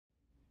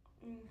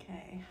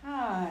Okay,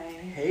 hi.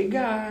 Hey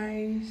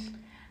guys.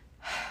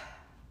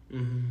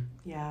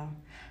 Yeah,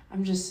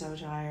 I'm just so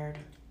tired.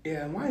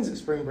 Yeah, why is it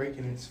spring break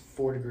and it's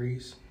 4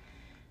 degrees?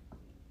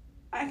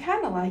 I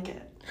kind of like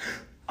it.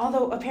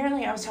 Although,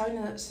 apparently, I was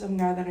talking to some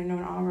guy that I know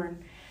in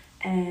Auburn,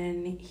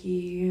 and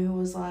he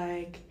was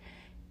like,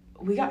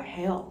 we got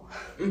hail.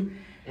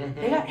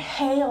 They got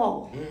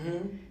hail.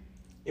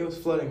 It was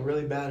flooding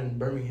really bad in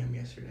Birmingham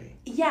yesterday.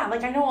 Yeah,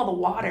 like, I know all the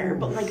water,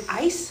 but, like,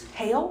 ice,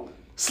 hail,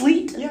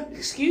 sleet? Yeah.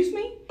 Excuse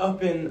me?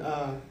 Up in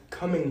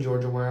Cumming,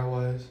 Georgia, where I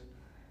was.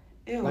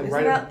 Ew, Like,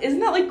 isn't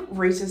that, like,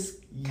 racist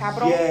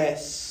capital?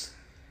 Yes.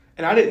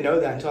 And I didn't know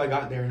that until I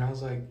got there, and I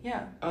was like,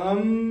 Yeah.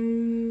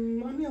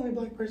 I'm the only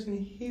black person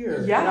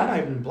here. Yeah. And I'm not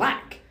even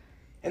black.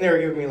 And they were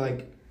giving me,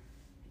 like...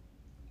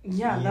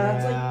 Yeah,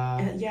 that's,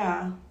 like,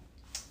 yeah.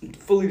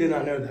 Fully did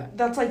not know that.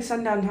 That's like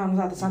sundown town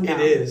without the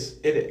sundown. It is.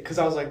 Because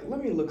I was like,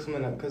 let me look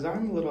something up, because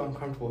I'm a little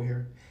uncomfortable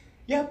here.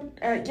 Yep.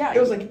 Yeah. It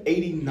was like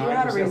 89%. You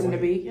had a reason to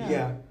be.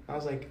 Yeah. I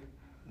was like,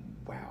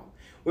 wow.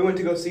 We went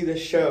to go see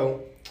this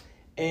show,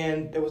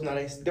 and there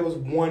was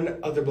one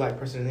other black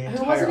person in the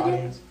entire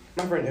audience.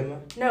 My friend Emma.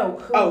 No.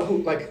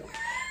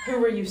 Who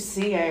were you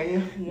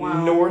seeing?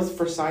 Wow. North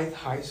Forsyth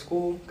High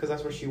School, because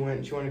that's where she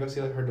went. She wanted to go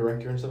see like her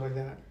director and stuff like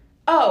that.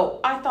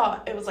 Oh, I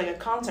thought it was like a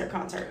concert,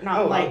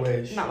 not like I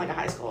wish. Not like a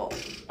high school.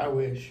 I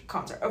wish.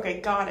 Concert. Okay,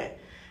 got it.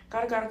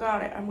 Got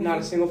it. I'm not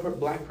a single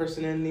black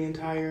person in the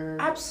entire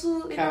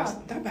absolutely cast.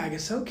 Not. That bag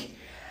is so cute.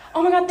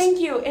 Oh my god, thank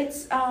you.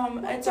 It's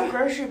a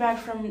grocery bag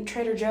from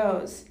Trader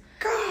Joe's.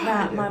 God.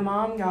 That my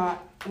mom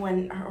got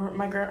when her and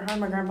my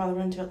grandfather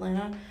went to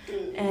Atlanta,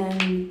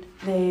 and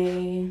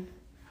they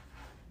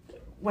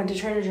went to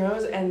Trader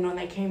Joe's, and when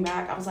they came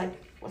back, I was like,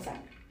 "What's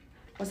that?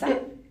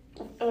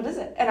 What is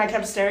it?" And I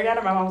kept staring at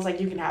it. My mom was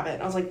like, "You can have it."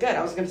 And I was like, "Good."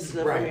 I was gonna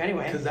steal it from you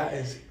anyway. Because that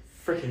is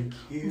freaking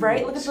cute.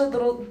 Right? Look at the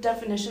little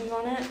definitions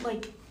on it.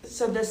 Like,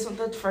 so this one,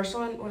 the first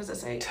one, what does it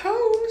say?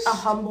 Toast. A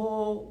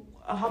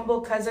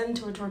humble cousin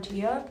to a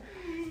tortilla.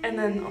 And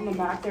then on the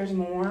back, there's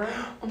more.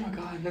 Oh my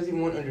god, there's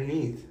even one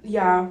underneath.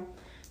 Yeah.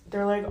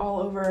 They're like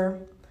all over.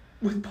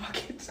 With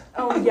pockets.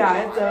 Oh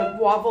yeah, it's a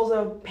waffles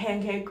of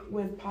pancake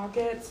with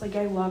pockets. Like,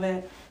 I love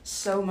it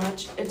so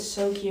much. It's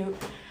so cute.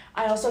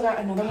 I also got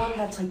another one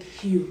that's like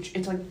huge.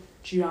 It's like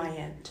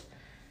giant.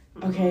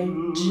 Okay,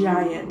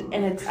 giant.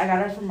 And I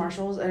got it from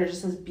Marshall's, and it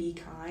just says "Be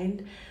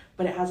Kind,"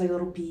 but it has like a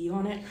little bee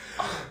on it.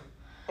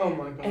 Oh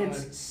my god.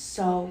 It's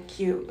so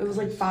cute. It was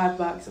like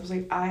 $5. I was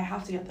like, I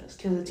have to get this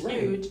because it's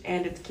huge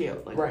and it's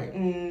cute. Like, right.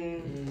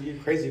 You're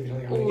crazy if you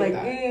don't want to like,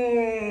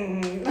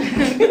 get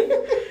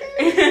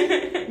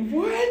that.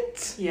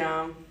 What?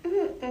 Yeah.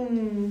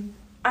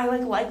 I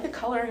like the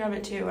coloring of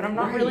it too, and I'm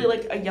not really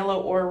like a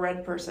yellow or a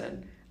red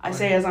person. I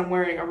say as I'm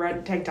wearing a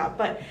red tank top,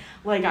 but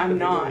like I'm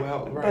not.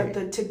 Well, right.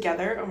 But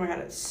together, oh my god,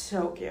 it's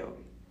so cute.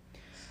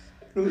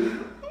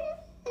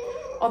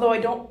 Although I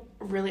don't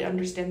really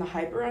understand the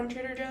hype around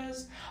Trader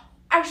Joe's.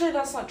 Actually,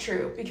 that's not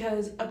true,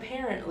 because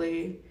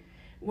apparently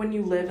when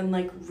you live in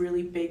like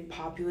really big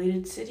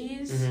populated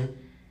cities,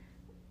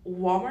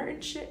 Walmart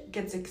and shit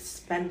gets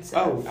expensive.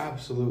 Oh,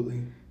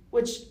 absolutely.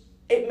 Which,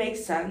 it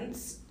makes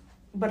sense,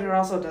 but it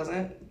also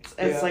doesn't.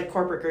 It's like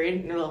corporate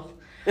greed.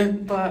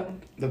 But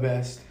the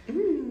best.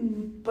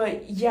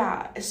 But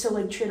yeah, so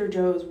like Trader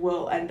Joe's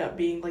will end up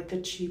being like the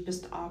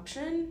cheapest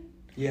option.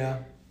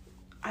 Yeah.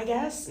 I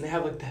guess. And they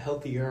have like the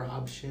healthier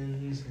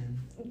options and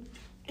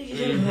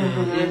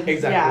exactly.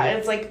 Yeah,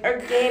 it's like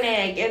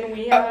organic, and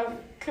we have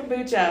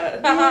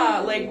kombucha.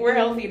 Like, we're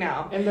healthy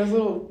now. And those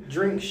little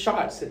drink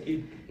shots that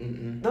you.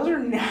 Those are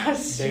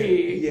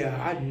nasty.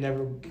 I'd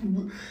never.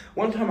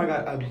 One time I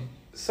got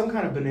some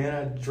kind of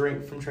banana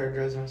drink from Trader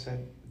Joe's, and I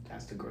said,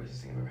 "That's the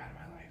grossest thing I've ever had in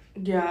my life."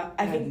 Yeah,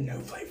 I think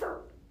no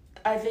flavor.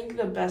 I think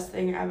the best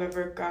thing I've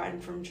ever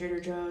gotten from Trader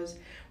Joe's,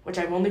 which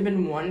I've only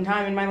been one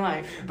time in my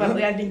life, but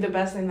like, I think the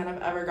best thing that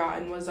I've ever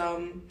gotten was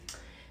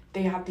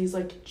they have these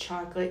like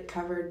chocolate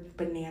covered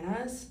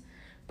bananas,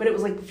 but it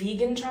was like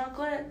vegan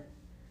chocolate.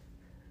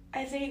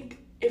 I think,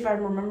 if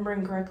I'm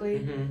remembering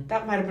correctly,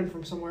 that might have been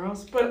from somewhere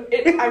else, but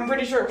I'm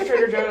pretty sure it was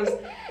Trader Joe's.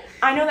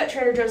 I know that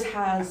Trader Joe's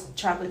has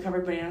chocolate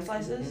covered banana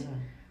slices.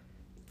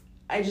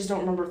 I just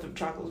don't remember if the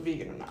chocolate was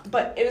vegan or not.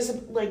 But it was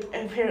like,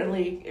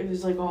 apparently it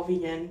was like all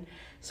vegan.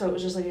 So it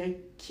was just like a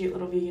cute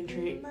little vegan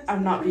treat.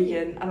 I'm not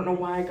vegan. I don't know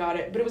why I got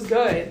it, but it was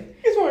good.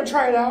 You just want to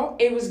try it out?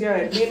 It was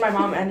good. Me and my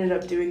mom ended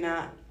up doing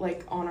that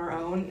like on our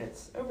own.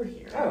 It's over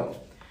here. Oh.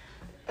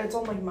 It's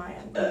on like my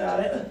end. We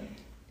got it.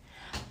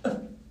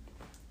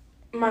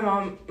 My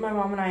mom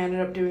and I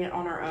ended up doing it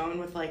on our own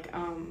with like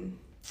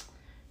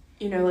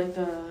like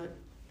the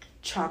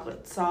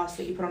chocolate sauce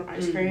that you put on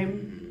ice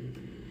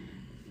cream.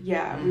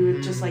 Yeah, we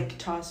would just like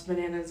toss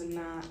bananas in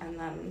that and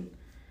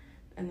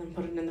then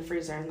put it in the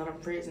freezer and let them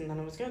freeze, and then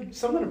it was good.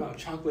 Something about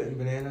chocolate and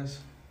bananas.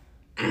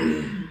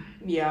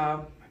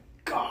 Yeah.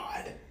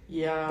 God.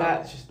 Yeah.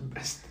 That's just the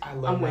best. I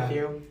love I'm that. with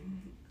you.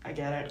 I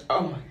get it.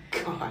 Oh my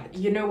god.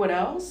 You know what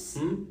else?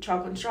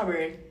 Chocolate and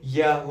strawberry.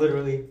 Yeah,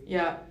 literally.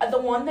 Yeah. The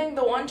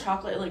one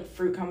chocolate like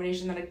fruit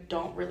combination that I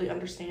don't really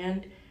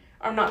understand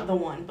or not the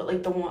one, but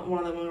like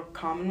one of the more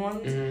common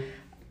ones. Mm-hmm.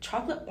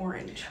 Chocolate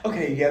orange.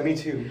 Okay, yeah, me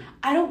too.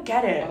 I don't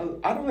get it.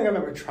 I don't think I've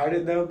ever tried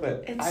it though,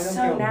 but It's I don't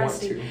so think I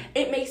nasty. want to.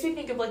 It makes me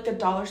think of like the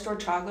dollar store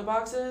chocolate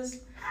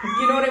boxes.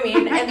 You know what I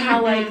mean? And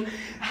how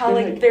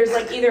like there's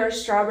like either a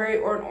strawberry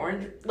or an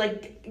orange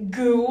like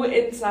goo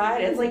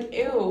inside. It's like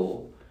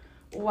ew.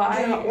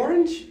 Why? Yeah,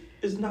 orange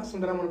is not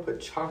something I want to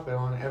put chocolate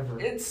on ever.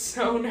 It's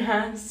so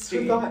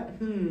nasty. So I thought,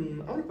 I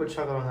want to put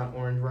chocolate on that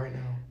orange right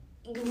now.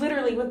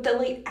 Literally with the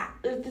like,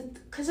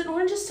 because an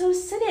orange is so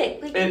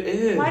acidic. Like it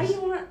is. Why do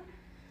you want?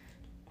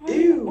 Why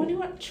do you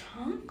want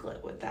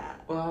chocolate with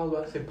that? Well, I was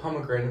about to say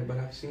pomegranate, but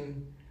I've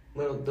seen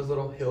those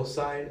little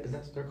hillside. Is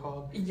that what they're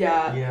called?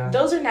 Yeah.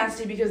 Those are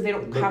nasty because they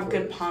don't have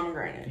good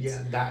pomegranates.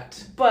 Yeah,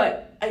 that.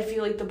 But I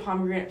feel like the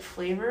pomegranate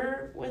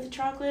flavor with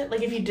chocolate,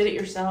 like if you did it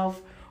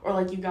yourself or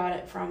like you got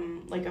it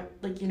from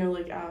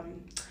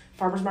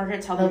farmers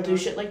markets, how they'll do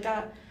shit like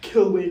that.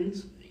 Kill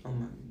wings. Oh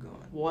my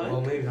god. What?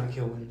 Well, maybe not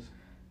kill wings.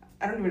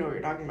 I don't even know what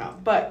you're talking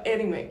about. But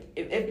anyway,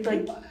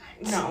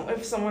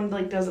 if someone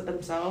like does it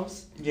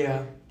themselves.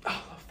 Yeah. Oh,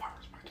 I love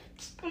farmers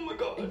markets. Oh my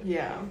god.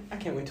 Yeah. I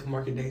can't wait till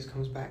Market Days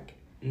comes back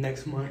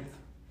next month.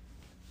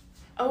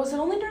 Oh, is it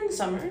only during the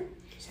summer?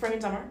 Spring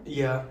and summer?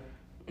 Yeah.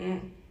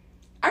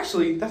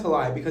 Actually, that's a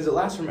lie because it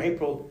lasts from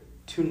April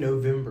to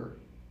November.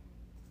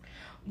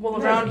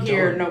 Well, around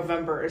here,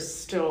 November is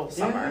still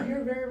summer. Yeah,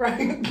 you're very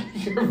right.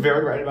 You're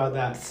very right about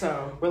that.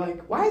 So we're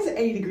like, why is it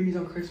 80 degrees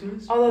on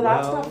Christmas? Although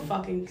that's gonna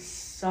fucking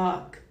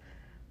suck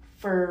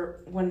for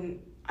when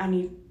I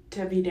need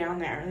to be down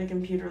there in the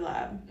computer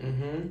lab.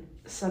 Mm-hmm.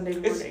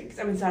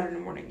 Saturday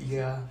mornings.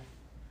 Yeah.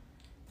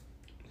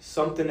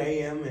 Something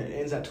a.m. and it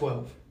ends at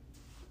 12.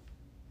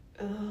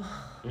 Ugh.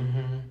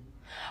 Mm-hmm.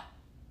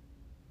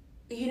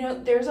 You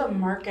know, there's a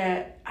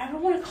market. I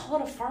don't want to call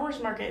it a farmer's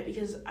market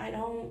because I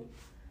don't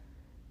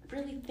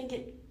really think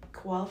it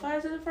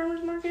qualifies as a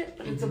farmer's market,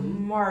 but it's a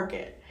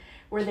market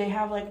where they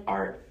have like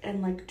art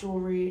and like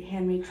jewelry,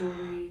 handmade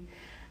jewelry.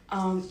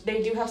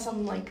 They do have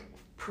some like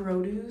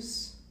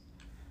produce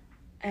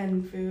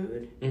and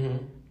food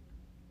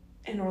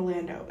in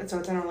Orlando. So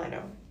it's in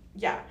Orlando.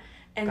 Yeah.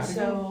 And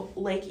so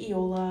Lake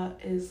Eola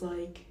is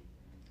like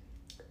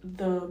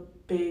the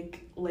big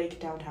lake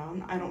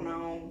downtown. I don't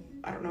know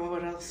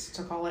what else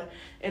to call it.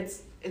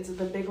 It's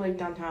the big lake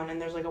downtown,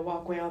 and there's like a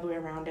walkway all the way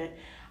around it.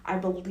 I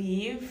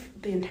believe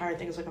the entire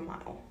thing is like a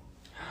mile.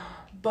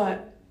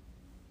 But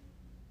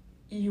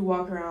you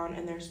walk around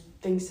and there's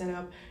things set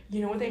up.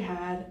 You know what they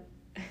had?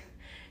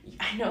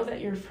 I know that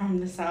you're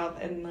from the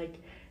South and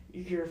like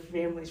your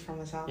family's from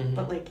the South,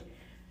 but like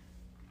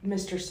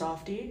Mr.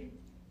 Softy.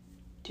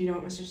 Do you know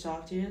what Mr.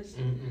 Softy is?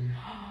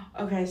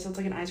 Okay, so it's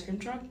like an ice cream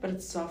truck, but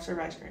it's soft serve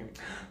ice cream.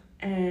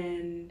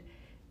 And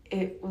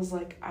it was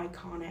like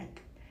iconic.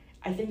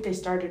 I think they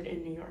started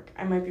in New York.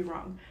 I might be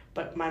wrong,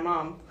 but my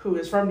mom, who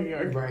is from New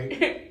York,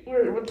 right,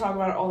 would talk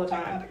about it all the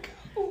time.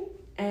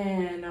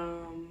 And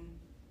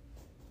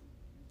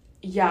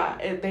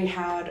they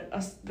have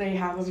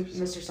a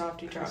Mr.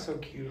 Softy truck. That's so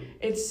cute.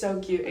 It's so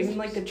cute. Even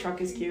like the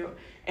truck is cute,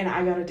 and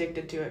I got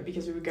addicted to it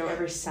because we would go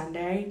every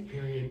Sunday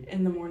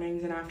in the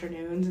mornings and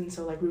afternoons, and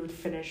so like we would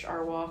finish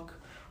our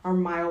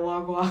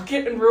mile-long walk,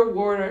 and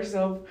reward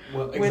ourselves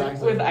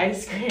with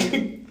ice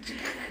cream.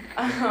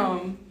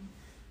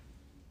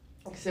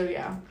 So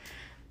yeah.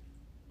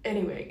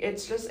 Anyway,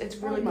 it's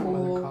really cool. My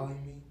mother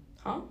calling me.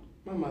 Huh?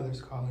 My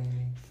mother's calling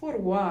me. For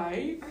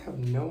why? I have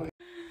no idea.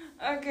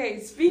 Okay,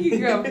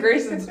 speaking of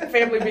Greyson's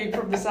family being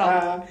from the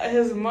South,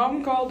 his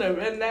mom called him,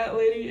 and that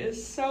lady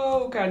is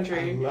so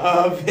country.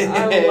 I love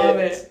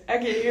it. I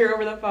can hear her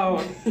over the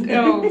phone.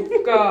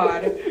 Oh,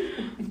 God.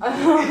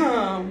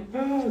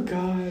 Oh,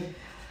 God.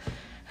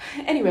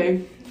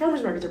 Anyway,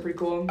 farmers markets are pretty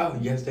cool. Oh,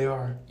 yes, they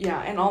are.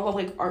 Yeah, and all the,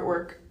 like,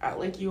 artwork at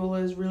Lake Eola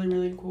is really,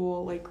 really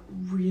cool. Like,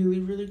 really,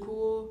 really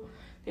cool.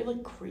 They have,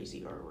 like,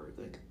 crazy artwork.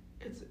 Like,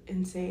 it's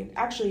insane.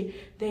 Actually,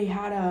 they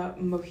had a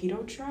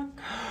mojito truck.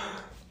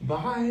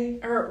 Bye.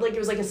 Or, like, it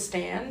was, like, a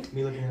stand.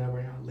 Me looking it up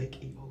right now.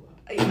 Lake Eola.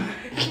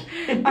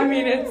 I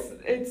mean,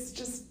 it's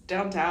just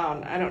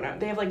downtown. I don't know.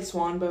 They have, like,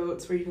 swan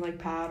boats where you can, like,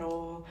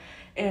 paddle.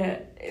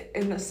 And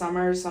in the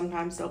summer,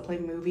 sometimes they'll play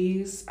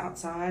movies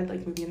outside,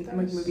 like movie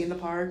in the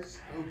park. So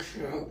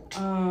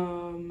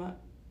cute.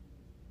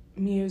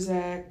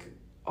 Music,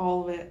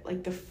 all of it,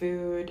 like the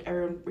food.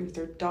 Everyone brings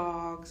their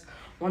dogs.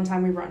 One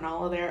time we brought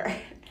Nala there,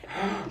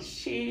 and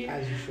she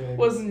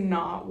was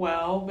not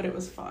well, but it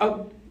was fun.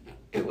 Oh.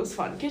 It was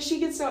fun because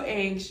she gets so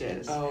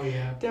anxious. Oh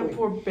yeah, that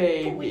poor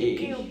baby.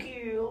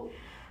 Cute.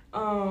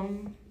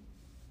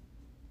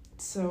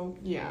 So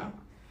yeah,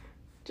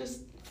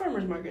 just.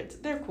 Farmers markets,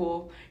 they're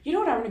cool. You know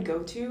what I'm gonna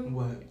go to?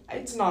 What?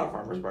 It's not a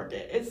farmer's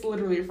market. It's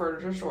literally a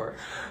furniture store.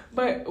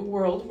 But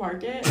World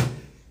Market.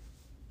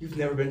 You've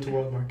never been to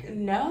World Market?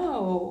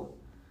 No.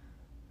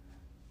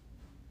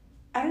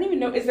 I don't even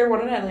know. Is there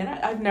one in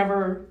Atlanta? I've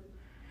never.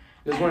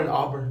 There's one in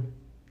Auburn.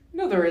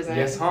 No, there isn't.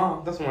 Yes,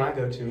 huh? That's one I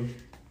go to.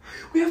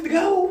 We have to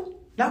go.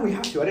 Now we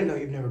have to. I didn't know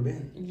you've never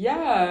been.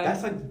 Yeah.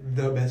 That's like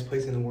the best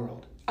place in the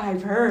world.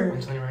 I've heard. I'm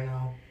telling you right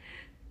now.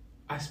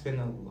 I spend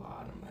a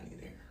lot of money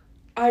there.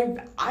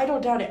 I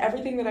don't doubt it.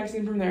 Everything that I've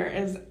seen from there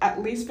is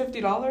at least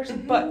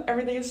 $50, but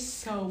everything is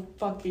so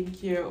fucking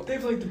cute. They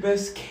have like the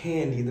best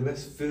candy, the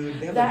best food.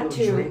 They have that like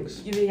little too.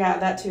 drinks. Yeah,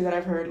 that too. That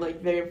I've heard.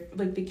 Like they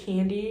like the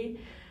candy.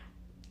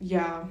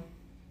 Yeah.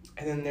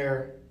 And then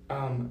they're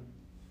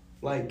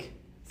like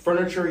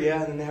furniture,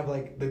 yeah, and then they have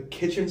like the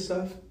kitchen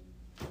stuff.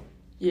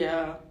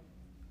 Yeah,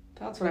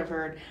 that's what I've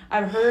heard.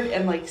 I've heard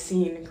and like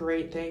seen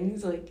great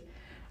things. Like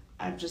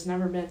I've just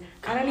never been.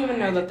 I didn't even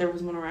know that there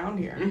was one around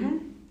here.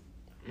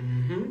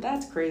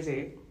 That's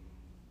crazy.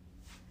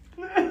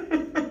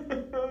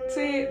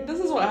 See, this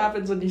is what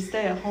happens when you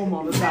stay at home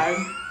all the time.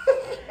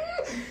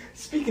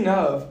 Speaking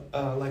of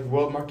like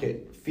World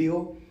Market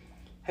feel,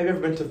 have you ever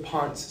been to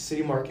Ponce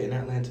City Market in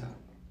Atlanta?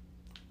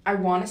 I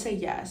want to say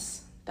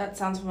yes. That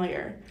sounds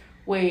familiar.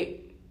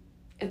 Wait,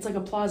 it's like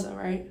a plaza,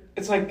 right?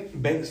 It's like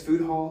Banks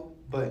Food Hall,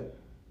 but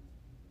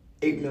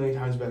 8 million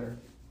times better.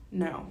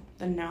 No,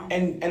 then no.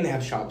 And they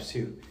have shops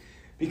too,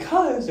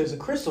 because there's a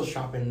crystal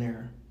shop in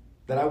there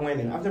that I went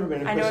in. I've never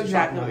been in a crystal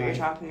shop. I know exactly what you're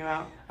talking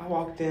about. I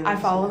walked in. I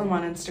follow them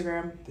on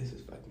Instagram. This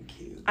is fucking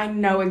cute. I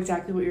know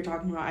exactly what you're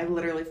talking about. I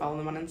literally follow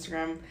them on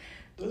Instagram.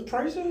 Those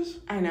prices?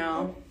 I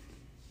know.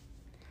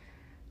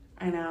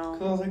 I know.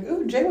 Cause I was like,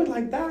 ooh, Jay would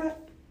like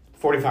that.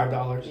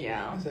 $45.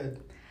 Yeah. I said.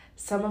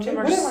 Some of them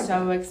are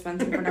so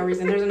expensive for no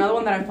reason. There's another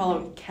one that I follow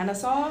in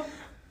Kennesaw.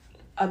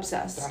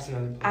 Obsessed. That's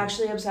another place.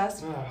 Actually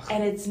obsessed. Ugh.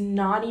 And it's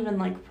not even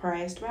like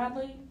priced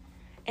badly.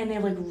 And they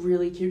have like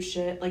really cute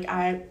shit. Like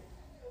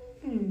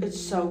it's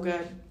so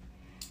good.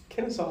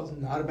 Kennesaw is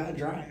not a bad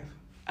drive.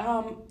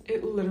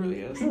 It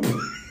literally is.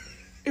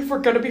 If we're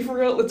gonna be for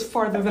real, it's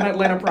farther than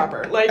Atlanta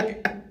proper.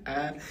 Like,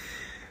 I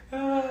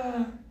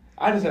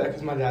just said that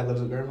because my dad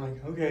lives up there. I'm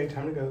like, okay,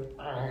 time to go.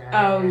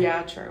 Oh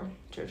yeah, true.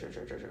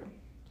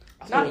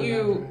 Not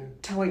you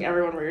telling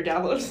everyone where your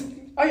dad lives.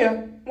 Oh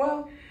yeah.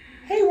 Well,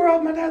 hey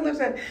world, my dad lives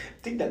at.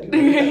 Think that.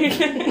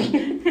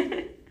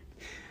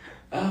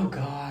 Oh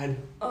God.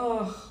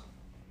 Ugh.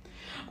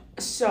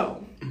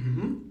 So,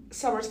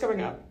 summer's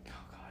coming up.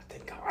 Oh God,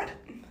 thank God.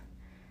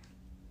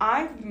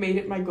 I've made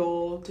it my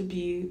goal to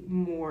be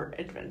more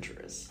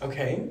adventurous.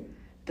 Okay.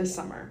 This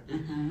summer.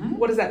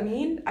 What does that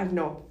mean? I have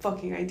no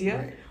fucking idea.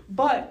 Right.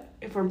 But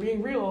if we're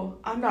being real,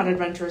 I'm not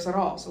adventurous at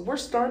all. So we're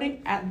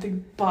starting at the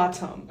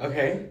bottom.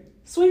 Okay.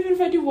 So even if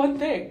I do one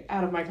thing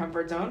out of my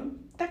comfort zone,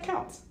 that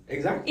counts.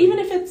 Exactly. Even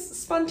if it's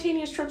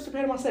spontaneous trips to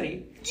Panama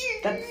City,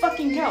 that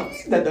fucking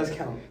counts. That does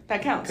count.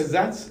 That counts. Because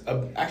that's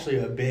actually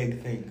a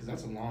big thing, because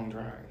that's a long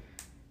drive.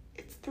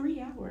 It's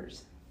 3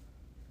 hours.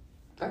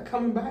 That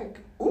coming back.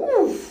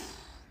 Oof.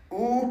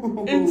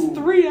 Ooh. It's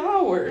 3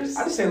 hours.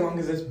 I just say as long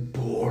as it's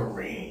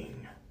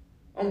boring.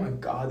 Oh my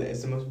God, that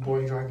is the most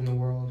boring drive in the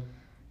world.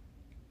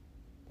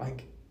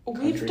 Like,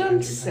 we've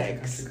done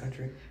 6.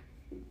 Country.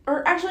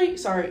 Or actually,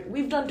 sorry,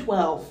 we've done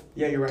 12.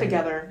 Yeah, you're right.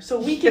 Together. So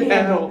we can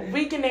handle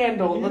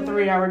the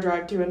 3-hour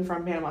drive to and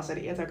from Panama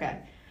City. It's okay.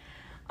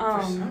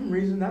 For some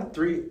reason, that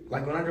 3,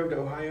 like when I drove to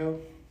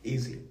Ohio,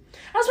 easy.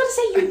 I was about to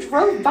say, you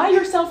drove by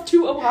yourself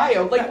to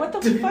Ohio. Like, what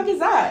the fuck is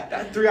that?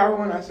 That 3-hour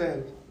one, I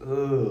said,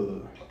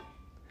 ugh.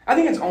 I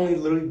think it's only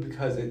literally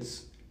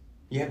because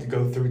you have to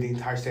go through the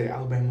entire state of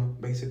Alabama,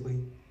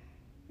 basically.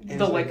 And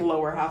the like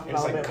lower half of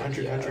Alabama. It's like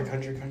country.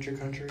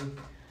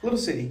 Little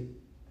city.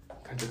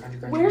 Country.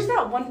 Where's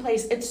that one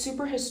place? It's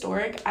super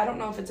historic. I don't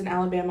know if it's in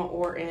Alabama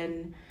or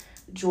in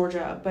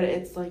Georgia, but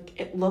it's like,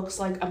 it looks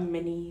like a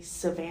mini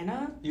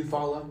savannah.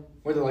 Eufaula?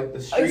 Where they're like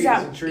the streets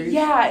and trees?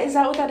 Yeah, is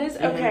that what that is?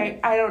 Mm-hmm. Okay,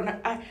 I don't know.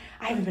 I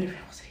haven't been to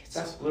Panama City.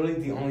 That's literally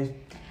the only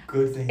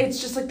good thing.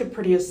 It's just like the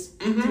prettiest.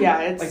 Mm-hmm.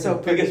 Yeah, it's like so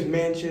the pretty. biggest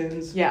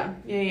mansions. Yeah.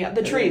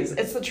 The trees.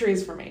 It's the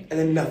trees for me. And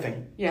then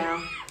nothing.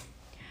 Yeah.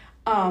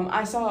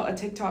 I saw a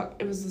TikTok.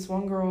 It was this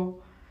one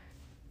girl,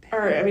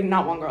 or I mean,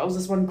 not one girl. It was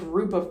this one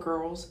group of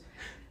girls.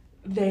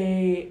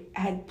 They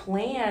had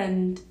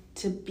planned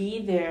to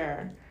be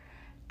there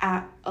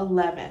at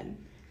 11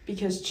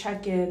 because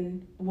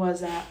check-in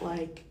was at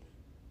like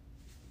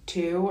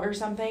 2 or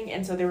something,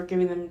 and so they were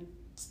giving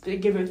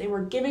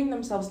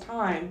themselves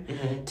time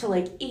to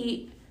like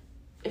eat,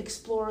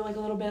 explore like a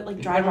little bit, like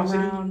drive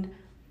around.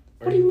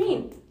 What do you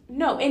mean?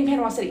 No, in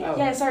Panama City. Oh.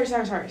 Yeah, sorry. I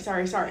was like,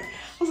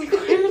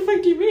 what the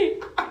fuck do you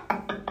mean?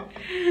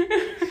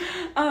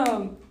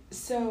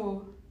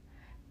 So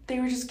they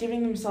were just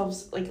giving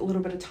themselves like a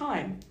little bit of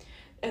time,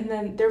 and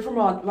then they're from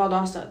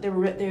Valdosta.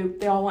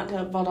 They all went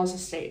to Valdosta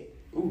State.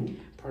 Ooh,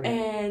 pardon.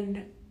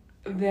 And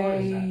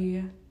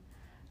they,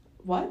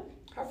 what?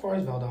 How far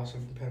is Valdosta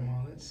from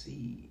Panama? Let's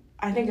see.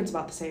 I think it's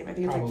about the same. I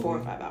think it's like 4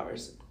 or 5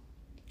 hours,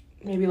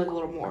 maybe like a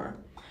little more.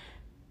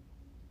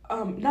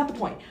 Not the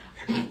point.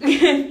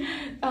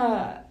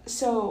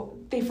 So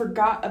they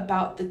forgot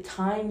about the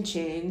time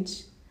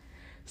change.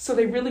 So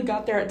they really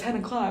got there at 10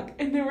 o'clock,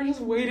 and they were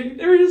just waiting.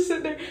 They were just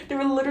sitting there. They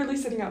were literally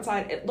sitting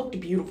outside. It looked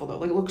beautiful, though.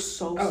 Like, it looked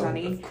so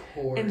sunny. Of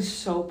course. And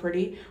so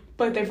pretty.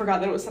 But they forgot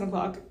that it was 10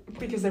 o'clock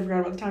because they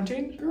forgot about the time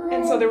change. Gross.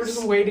 And so they were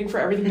just waiting for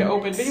everything to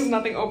open because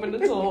nothing opened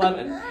until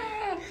 11.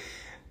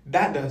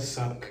 That does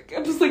suck.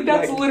 I'm just like,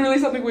 that's literally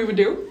something we would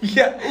do.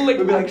 Yeah. Like,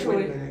 we'd be actually.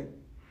 Like, wait a minute.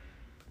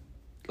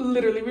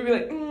 Literally, we'd be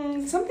like,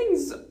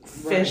 something's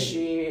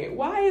fishy. Right.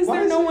 Why is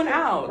there no one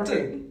out?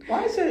 Right.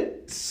 Why is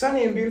it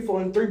sunny and beautiful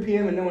at 3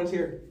 p.m. and no one's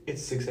here?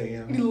 It's 6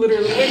 a.m.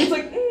 Literally. It's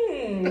like,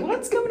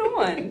 what's going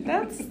on?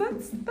 That's a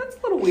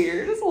little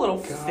weird. It's a little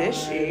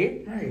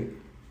fishy. Right.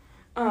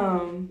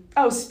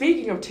 Oh,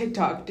 speaking of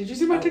TikTok, did you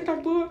see my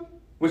TikTok blew up?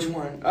 Which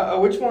one?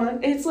 Which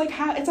one? It's like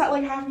it's at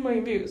like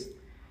 500,000 views.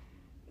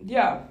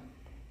 Yeah.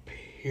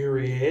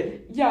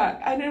 Period. Yeah,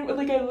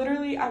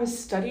 I was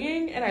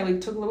studying and I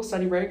like took a little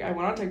study break. I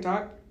went on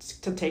TikTok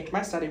to take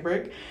my study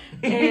break,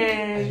 and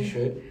As you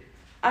should.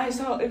 I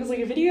saw it was like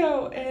a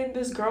video, and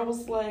this girl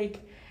was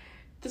like,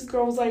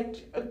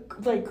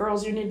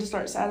 girls, you need to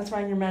start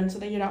satisfying your men so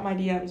they get out my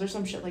DMs or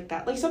some shit like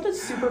that. Like something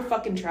super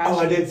fucking trashy. Oh,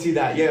 I did see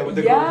that. Yeah, with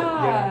the girl.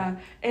 Yeah.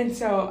 And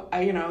so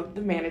I,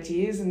 the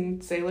manatees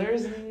and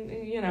sailors and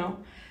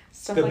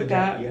stuff Fill like the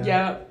that. deck,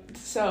 Yeah.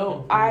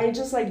 So I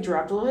just like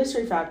dropped a little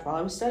history fact while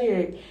I was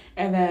studying,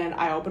 and then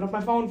I opened up my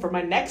phone for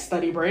my next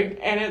study break,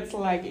 and it's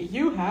like,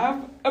 you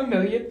have 1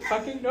 million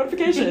fucking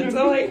notifications.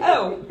 I'm like,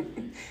 oh,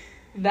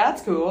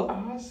 that's cool.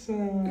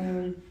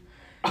 Awesome.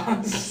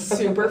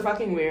 Super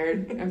fucking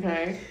weird.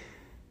 Okay.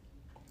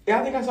 Yeah,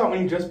 I think I saw it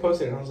when you just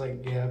posted it, and I was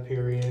like, yeah,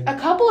 period. A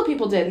couple of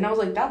people did, and I was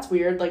like, that's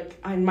weird.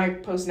 Like, my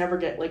posts never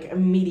get like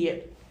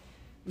immediate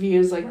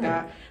views like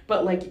that.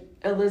 But like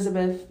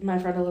Elizabeth, my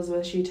friend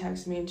Elizabeth, she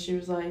texted me and she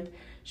was like,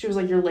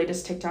 your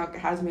latest TikTok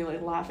has me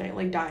like laughing,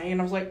 like dying,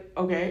 and I was like,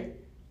 okay,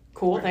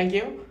 cool, thank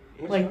you.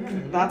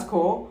 That's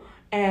cool.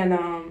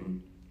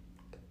 And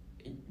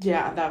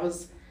yeah, that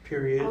was.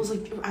 Period. I was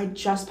like, I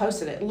just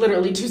posted it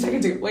literally 2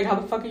 seconds ago. Like, how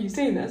the fuck are you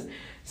seeing this?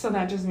 So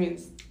that just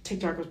means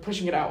TikTok was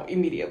pushing it out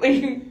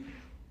immediately.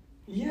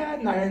 Yeah,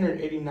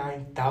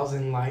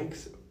 989,000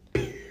 likes.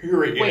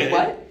 Period. Wait,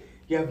 what?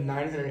 You have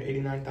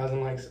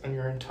 989,000 likes on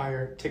your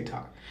entire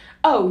TikTok.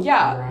 Oh,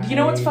 yeah. Right. You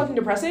know what's fucking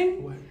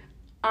depressing? What?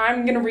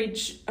 I'm gonna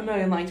reach 1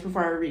 million likes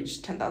before I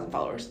reach 10,000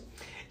 followers.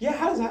 Yeah,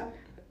 how's that?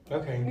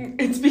 Okay.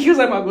 It's because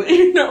I'm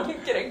ugly. No,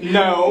 I'm kidding.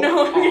 No,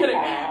 I'm kidding.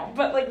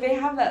 But like they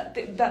have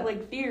that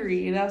like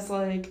theory that's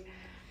like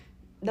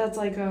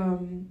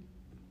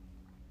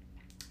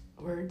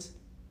words.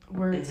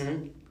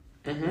 Mm-hmm.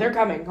 Mm-hmm. They're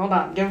coming. Hold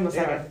on, give them a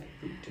second.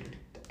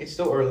 It's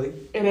still early.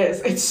 It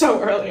is. It's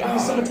so early. I'm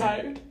so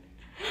tired.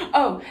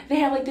 Oh, they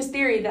have like this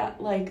theory that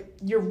like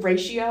your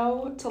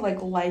ratio to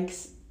like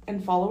likes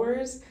and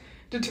followers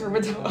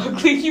determines how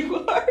ugly you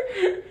are.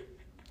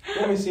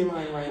 Let me see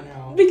mine right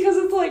now. Because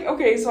it's like,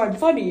 okay, so I'm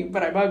funny,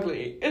 but I'm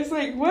ugly. It's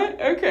like, what?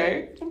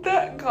 Okay.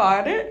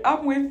 Got it.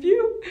 I'm with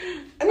you.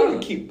 I need to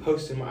keep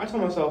posting mine. I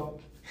told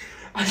myself,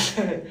 I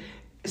said,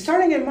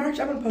 starting in March,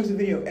 I'm going to post a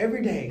video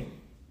every day.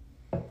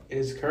 It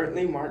is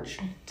currently March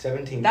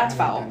 17th. That's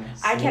foul.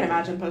 I can't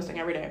imagine posting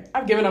every day.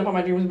 I've given up on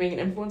my dreams of being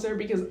an influencer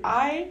because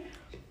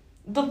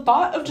the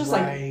thought of just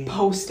like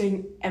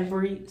posting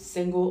every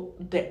single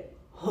day,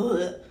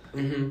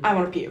 I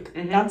want to puke.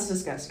 Mm-hmm. That's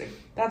disgusting.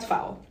 That's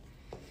foul.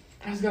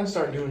 I was gonna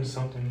start doing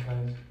something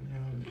because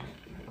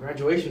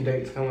graduation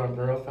date's coming up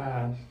real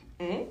fast.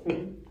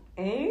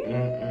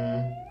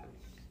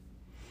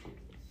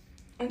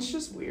 It's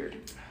just weird.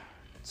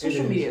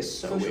 Social media is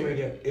so weird. Social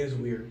media is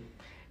weird.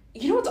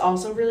 You know what's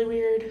also really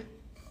weird?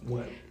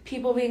 What?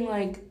 People being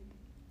like,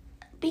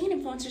 being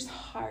an influencer is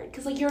hard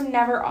because like you're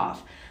never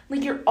off.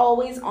 Like you're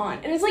always on,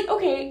 and it's like,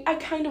 okay, I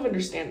kind of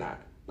understand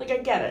that. Like I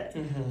get it.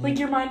 Mm-hmm. Like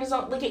your mind is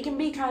on. Like it can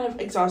be kind of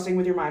exhausting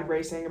with your mind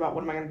racing about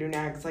what am I gonna do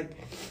next. Like,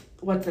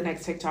 what's the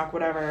next TikTok,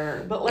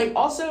 whatever. But like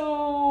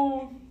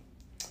also,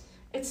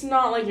 it's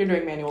not like you're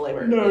doing manual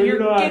labor. No, you're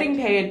not. Getting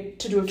paid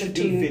to do a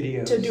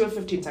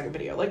 15-second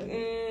video. Like,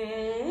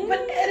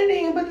 but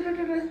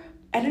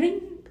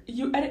editing,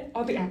 you edit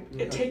on the app.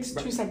 It takes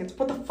 2 seconds.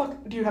 What the fuck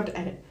do you have to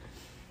edit?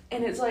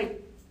 And it's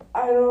like,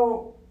 I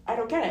don't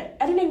get it.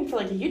 Editing for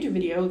like a YouTube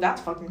video, that's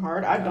fucking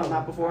hard. I've done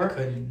that before. I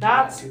couldn't do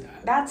that.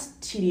 That's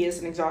tedious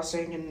and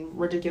exhausting and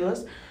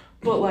ridiculous.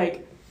 But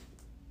like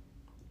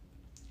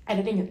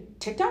editing a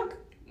TikTok,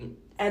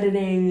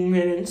 editing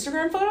an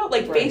Instagram photo,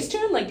 like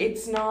Facetune, like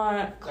it's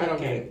not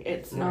clicking.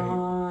 It's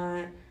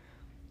not.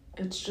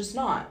 It's just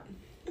not.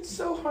 It's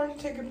so hard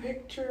to take a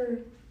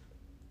picture.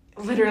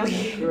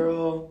 Literally.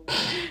 Girl.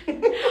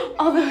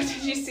 Although,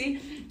 did you see?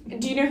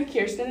 Do you know who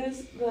Kirsten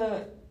is?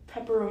 The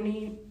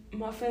pepperoni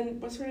muffin.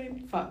 What's her name?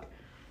 Fuck.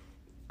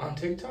 On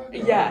TikTok?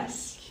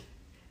 Yes.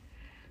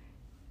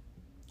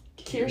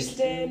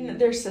 Kirsten.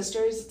 They're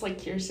sisters. It's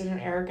like Kirsten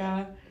and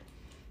Erica.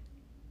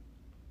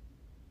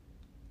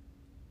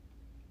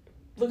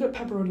 Look at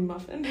pepperoni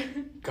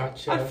muffin.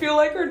 Gotcha. I feel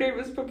like her name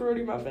is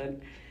pepperoni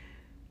muffin.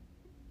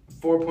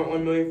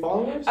 4.1 million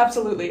followers?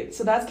 Absolutely.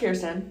 So that's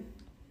Kirsten.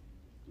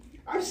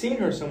 I've seen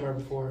her somewhere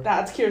before.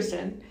 That's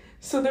Kirsten.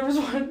 So there was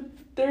one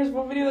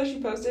video that she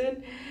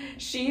posted.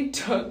 She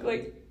took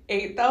like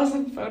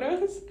 8,000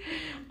 photos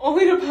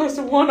only to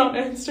post one on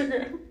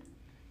Instagram.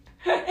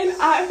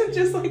 And I was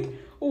just like,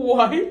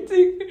 what?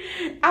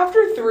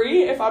 After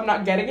 3, if I'm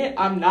not getting it,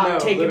 I'm not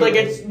taking it. Like,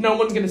 it's no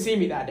one's gonna see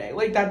me that day.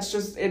 Like, that's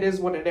just, it is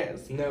what it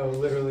is. No,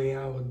 literally,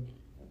 I would.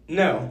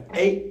 No,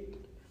 8.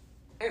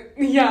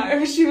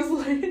 Yeah, she was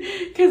like,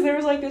 because there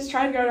was like this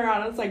trend going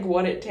around, it's like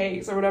what it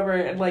takes or whatever,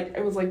 and like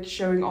it was like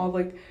showing all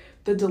like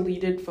the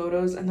deleted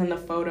photos and then the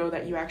photo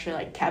that you actually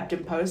like kept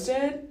and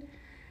posted.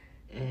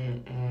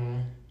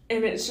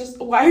 And it's just,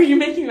 why are you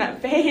making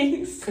that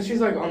face? Because she's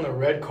like on the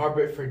red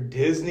carpet for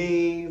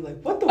Disney.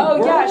 Like, what the world?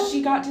 world? Yeah,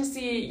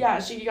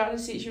 she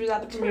was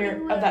at the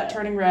premiere of that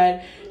Turning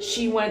Red.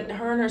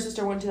 Her and her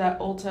sister went to that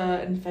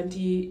Ulta and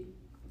Fenty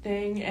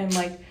thing and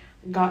like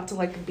got to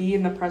like be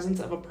in the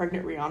presence of a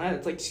pregnant Rihanna.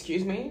 It's like,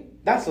 excuse me?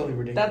 That's totally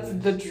ridiculous.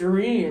 That's the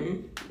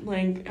dream.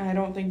 Like, I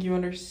don't think you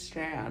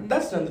understand.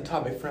 That's not the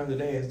topic for the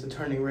day, is the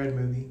Turning Red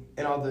movie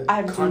and all the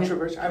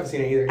controversy. I haven't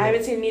seen it either. I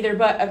haven't seen it either,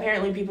 but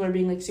apparently people are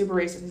being like super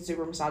racist and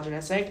super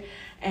misogynistic,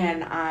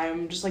 and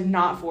I'm just like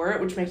not for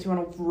it, which makes me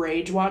want to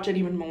rage watch it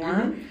even more.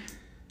 Mm-hmm.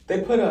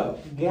 They put a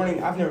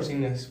warning. I've never seen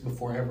this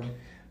before ever,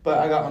 but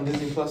I got on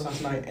Disney Plus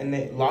last night and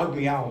they logged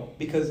me out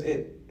because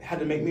it had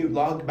to make me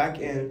log back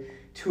in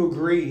to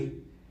agree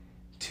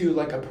to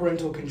like a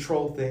parental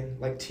control thing,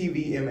 like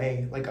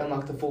TVMA, like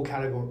unlock the full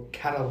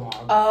catalog.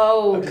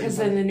 Oh, because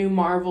of the new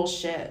Marvel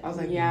shit. I was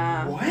like,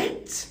 yeah.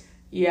 What?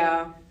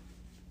 Yeah.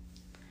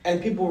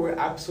 And people were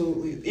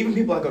absolutely, even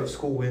people I went to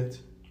school with,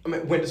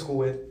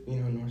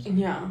 Northside.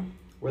 Yeah.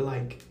 Were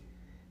like,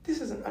 this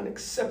is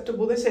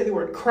unacceptable. They say the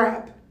word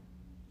crap.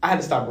 I had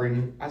to stop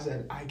reading. I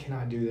said, I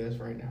cannot do this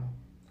right now.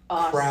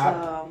 Awesome.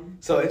 Crap.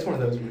 So it's one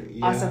of those movies.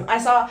 Yeah. Awesome. I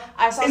saw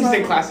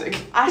instant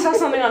classic. I saw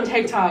something on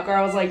TikTok where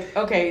I was like,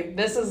 okay,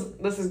 this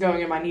is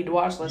going in my need to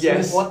watch list.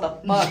 Yes. What the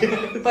fuck?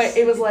 Yes. But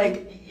it was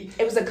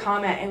a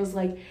comment. It was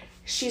like,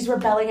 she's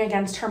rebelling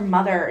against her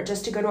mother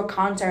just to go to a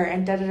concert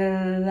and da da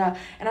da da da.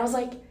 And I was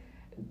like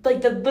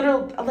the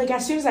little, like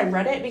as soon as I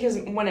read it, because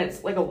when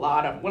it's like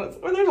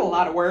when there's a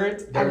lot of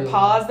words, I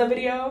pause the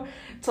video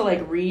to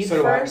like read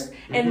first.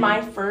 Mm-hmm. And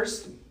my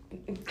first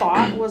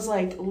thought was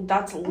like,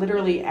 that's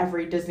literally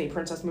every Disney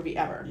princess movie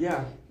ever.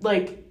 Yeah.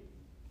 Like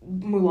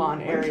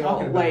Mulan,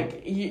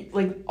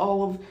 Ariel,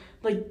 all of,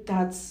 like,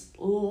 that's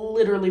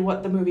literally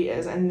what the movie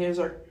is, and those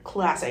are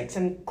classics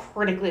and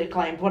critically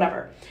acclaimed,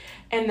 whatever.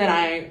 And then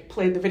I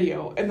played the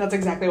video, and that's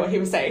exactly what he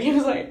was saying. He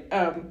was like,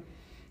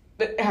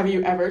 have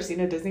you ever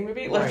seen a Disney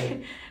movie?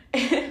 Like,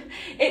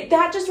 right.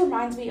 That just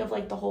reminds me of,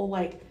 like, the whole,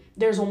 like,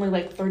 there's only,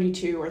 like,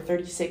 32 or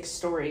 36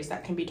 stories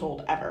that can be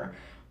told ever,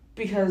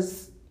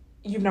 because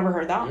you've never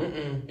heard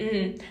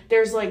that?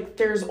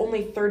 There's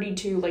only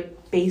 32,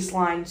 like,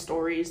 baseline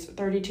stories,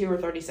 32 or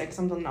 36,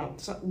 something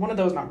else, one of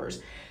those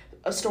numbers,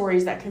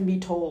 stories that can be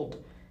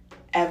told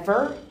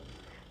ever,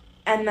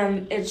 and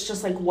then it's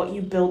just, like, what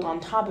you build on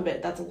top of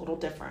it that's a little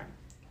different.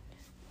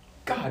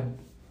 God.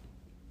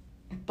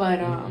 But,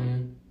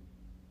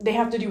 they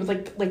have to do with,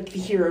 like the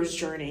hero's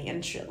journey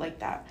and shit like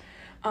that.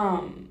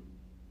 So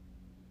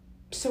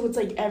it's,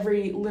 like,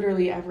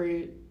 literally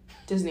every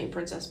Disney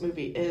princess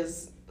movie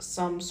is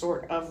some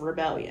sort of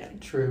rebellion.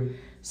 True.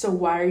 So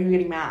why are you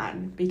getting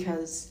mad?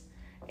 Because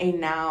a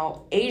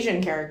now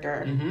Asian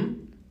character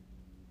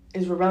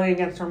is rebelling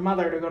against her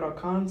mother to go to a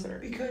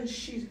concert. Because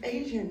she's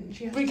Asian.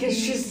 She's like,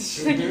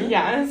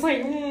 yeah, it's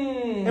like,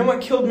 And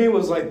what killed me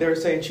was, like, they were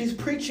saying she's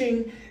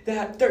preaching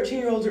that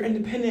 13-year-olds are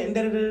independent and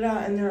da-da-da-da,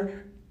 and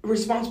they're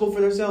responsible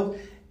for themselves.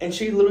 And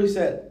she literally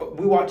said,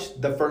 we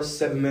watched the first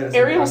 7 minutes.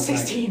 Ariel's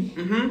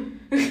 16.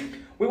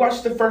 We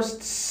watched the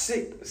first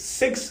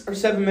 6 or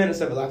 7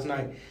 minutes of it last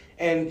night.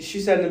 And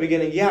she said in the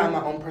beginning, yeah, I'm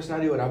my own person. I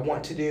do what I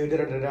want to do,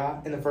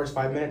 da-da-da-da, in the first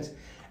 5 minutes.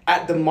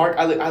 At the mark,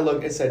 I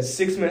looked, it said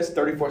 6 minutes,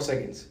 34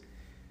 seconds.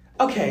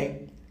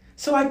 Okay,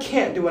 so I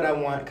can't do what I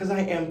want because I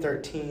am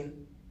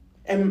 13.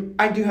 And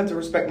I do have to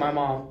respect my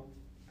mom.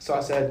 So I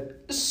said,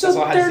 so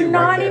they're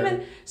not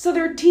even, so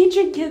they're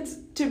teaching kids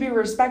to be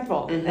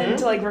respectful and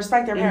to, like,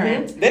 respect their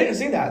parents. They didn't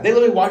see that. They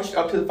literally watched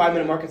up to the 5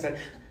 minute mark and said,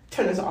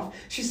 turn this off.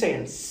 She's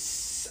saying,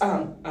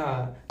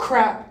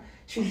 crap.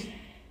 She's,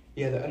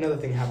 another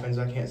thing happens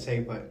I can't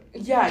say, but.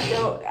 Yeah,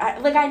 no,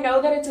 I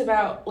know that it's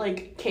about,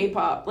 like,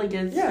 K-pop. Like,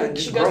 it's, like,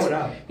 just growing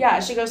up. Yeah,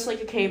 she goes to,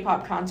 like, a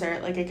K-pop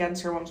concert, like,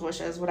 against her mom's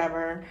wishes,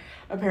 whatever.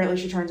 Apparently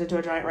she turns into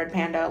a giant red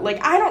panda.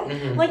 Like, I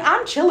don't, like,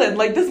 I'm chilling.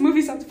 Like, this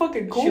movie sounds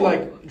fucking cool. She,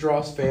 like,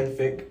 draws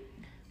fanfic.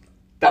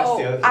 That's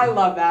the other thing. I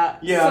love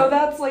that. Yeah. So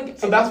that's, like...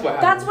 So that's what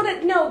happened.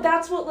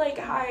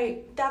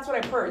 That's what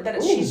I've heard.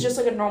 That she's just,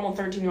 like, a normal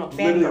 13-year-old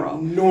fangirl.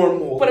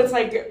 Normal. But it's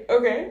like,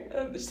 okay,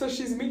 so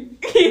she's me.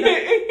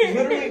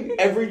 Literally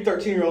every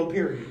 13-year-old,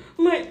 period.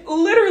 Like,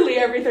 literally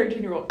every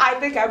 13-year-old. I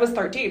think I was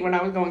 13 when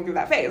I was going through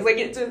that phase. Like,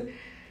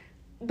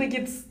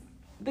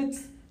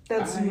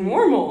 that's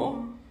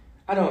normal.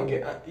 I don't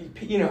get...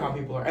 you know how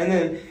people are. And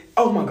then,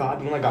 oh my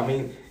God, when I got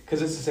me...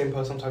 Because it's the same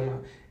post I'm talking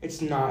about.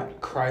 It's not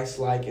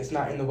Christ-like. It's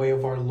not in the way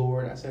of our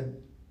Lord. I said,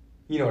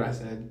 you know what I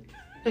said.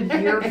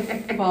 You're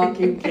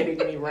fucking kidding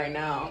me right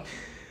now.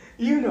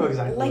 You know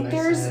exactly what I said. Like,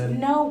 there's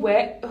no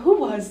way. Who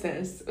was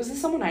this? Was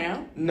this someone I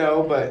know?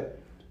 No, but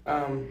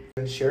I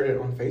shared it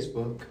on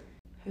Facebook.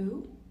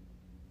 Who?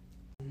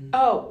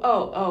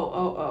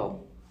 Oh.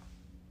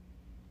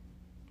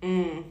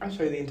 I'll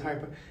show you the entire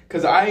post.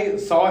 Because I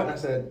saw it and I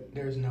said,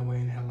 there's no way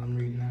in hell I'm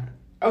reading that.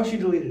 Oh, she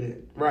deleted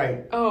it.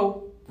 Right.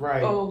 Oh.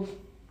 Right. Oh.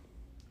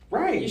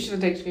 Right. You should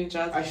have taken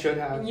screenshots. I should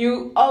have.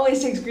 You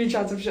always take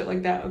screenshots of shit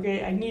like that,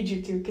 okay? I need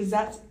you to, because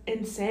that's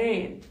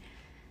insane.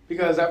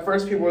 Because at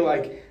first people were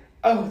like,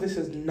 oh, this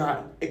is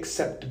not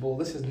acceptable.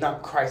 This is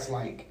not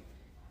Christ-like.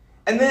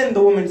 And then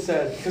the woman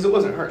said, because it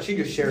wasn't her, she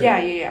just shared it.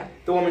 Yeah.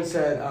 The woman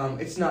said,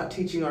 it's not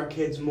teaching our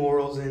kids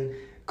morals and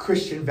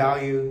Christian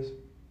values.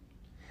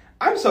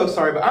 I'm so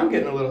sorry, but I'm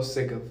getting a little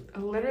sick of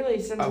Literally,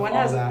 since of when all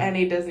has that.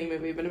 any Disney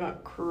movie been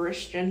about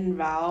Christian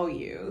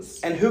values?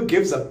 And who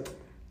gives a...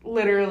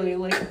 Literally,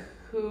 like,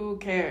 who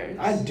cares?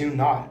 I do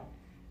not.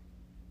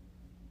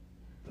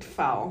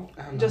 Foul.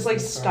 I'm Just, not like,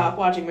 sorry. stop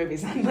watching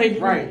movies. Like,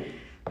 Right.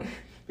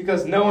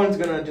 Because no one's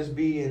going to just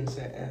be and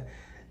say,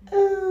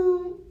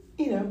 oh,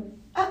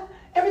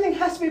 everything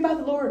has to be about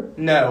the Lord.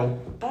 No.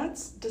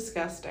 That's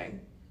disgusting.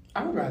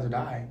 I would rather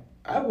die.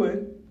 I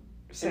would.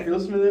 Sick. If you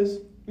listen to this,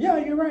 yeah,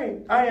 you're right.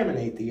 I am an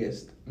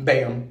atheist.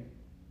 Bam.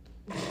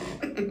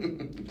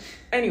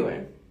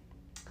 Anyway.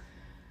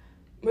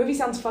 Movie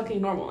sounds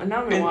fucking normal, and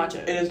now I'm gonna watch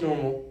it. It is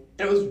normal.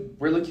 It was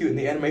really cute. And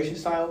the animation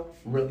style,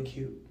 really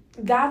cute.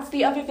 That's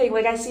the other thing.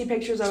 Like, I see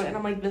pictures of it, and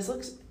I'm like, this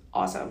looks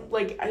awesome.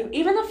 Like,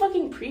 even the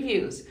fucking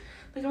previews.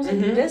 Like, I was like,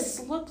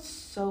 this looks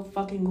so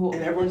fucking cool.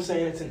 And everyone's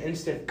saying it's an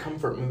instant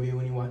comfort movie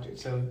when you watch it.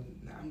 So,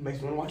 that makes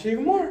me want to watch it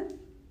even more.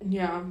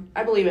 Yeah,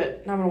 I believe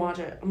it. Now I'm gonna watch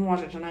it. I'm gonna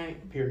watch it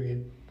tonight.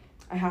 Period.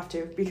 I have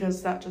to,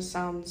 because that just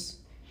sounds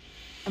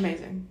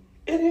amazing.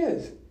 It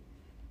is.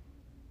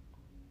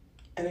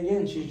 And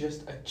again, she's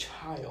just a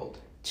child.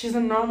 She's a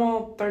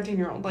normal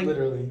 13-year-old. Like,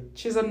 literally.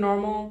 She's a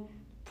normal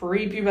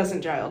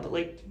prepubescent child.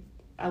 Like,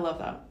 I love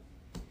that.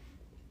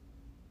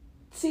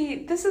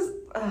 See, this is...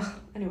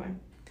 anyway.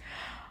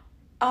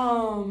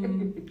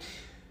 I'm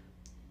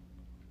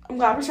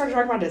glad we started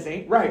talking about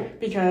Disney. Right.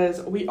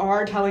 Because we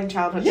are telling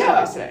childhood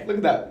stories today. Look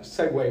at that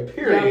segue.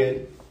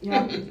 Period.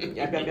 Yep.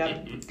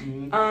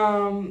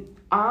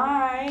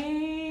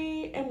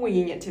 I am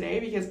winging it today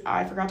because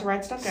I forgot to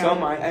write stuff down. So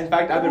am I. In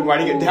fact, I've been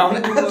writing it down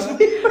as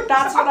we were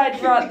That's what I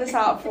brought this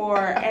out for,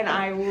 and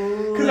I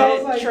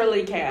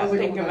literally can't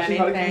think of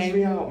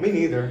anything. Me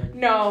neither.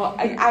 No,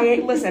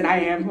 I listen, I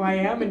am who I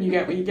am, and you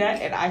get what you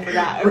get, and I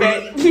forgot,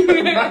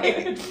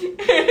 okay?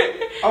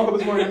 Oh,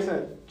 this morning I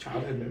said,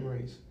 childhood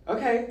memories.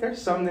 Okay,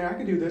 there's some there. I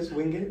could do this,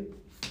 wing it.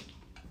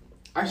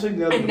 Actually,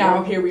 no. And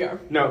now here we are.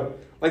 No.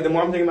 Like, the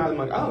more I'm thinking about it, I'm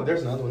like, oh,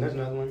 there's another one.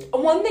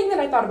 One thing that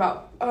I thought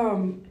about,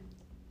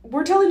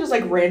 we're telling just,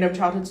 like, random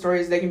childhood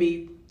stories. They can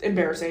be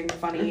embarrassing,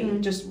 funny,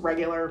 just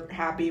regular,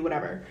 happy,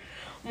 whatever.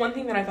 One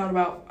thing that I thought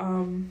about,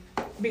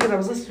 because I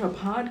was listening to a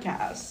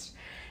podcast,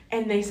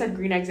 and they said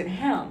green eggs and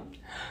ham.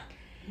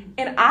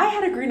 And I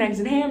had a green eggs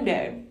and ham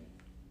day.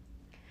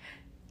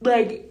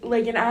 Like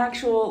an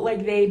actual,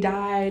 like, they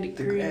dyed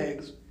green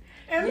eggs.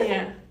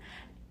 Yeah.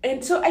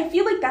 And so I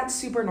feel like that's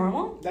super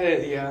normal. That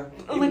is, yeah.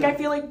 Like, I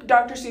feel like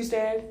Dr. Seuss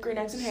Day, green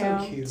eggs and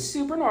ham, cute.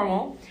 Super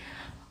normal.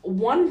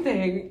 One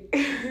thing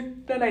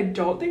that I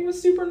don't think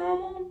was super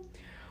normal,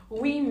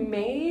 we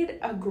made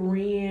a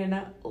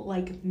green,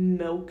 like,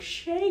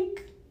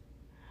 milkshake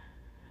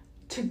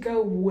to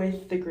go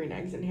with the green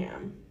eggs and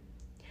ham.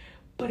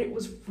 But it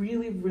was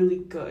really, really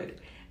good.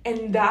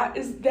 And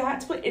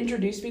that's what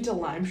introduced me to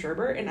lime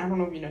sherbet. And I don't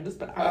know if you know this,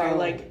 but I,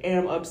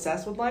 am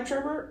obsessed with lime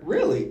sherbet.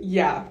 Really?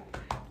 Yeah.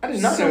 I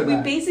did not know that. So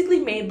we basically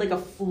made, like, a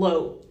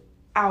float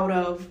out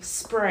of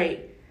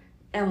Sprite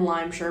and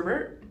lime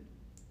sherbet.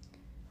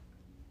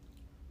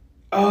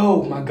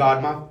 Oh my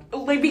god,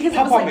 because Papa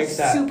it was, like, makes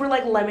that. super,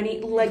 like,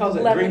 lemony, like, calls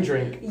it lemon. green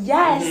drink.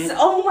 Yes.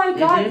 Oh my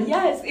god,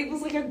 yes. It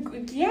was like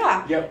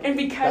yeah. Yep. And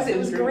because That's it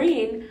was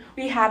green,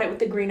 we had it with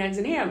the green eggs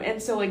and ham. And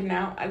so, like,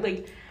 now I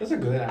like. Those are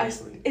good,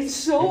 actually. It's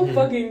so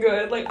fucking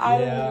good. Like, I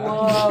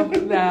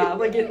love that.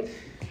 Like, it.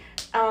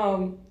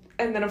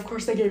 And then of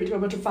course they gave it to a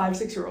bunch of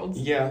 5-6-year-olds.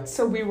 Yeah.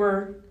 So we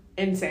were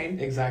insane.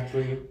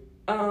 Exactly.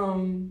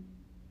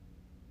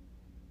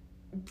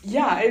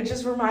 Yeah, it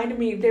just reminded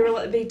me.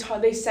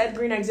 They said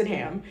green eggs and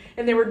ham,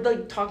 and they were,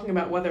 like, talking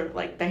about whether,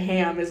 like, the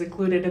ham is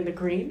included in the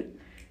green.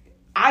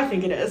 I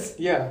think it is.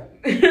 Yeah.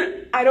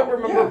 I don't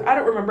remember. Yeah. I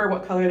don't remember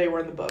what color they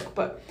were in the book,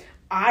 but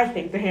I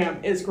think the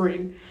ham is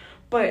green.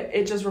 But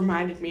it just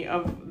reminded me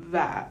of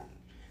that.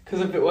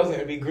 Because if it wasn't,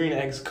 it'd be green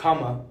eggs,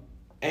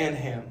 and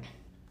ham.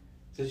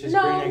 So it's just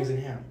green eggs and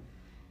ham.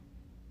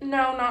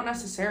 No, not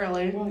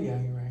necessarily. Well, yeah,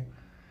 you're right.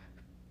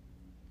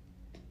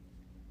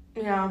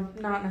 Yeah,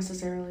 not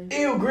necessarily.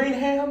 Ew, green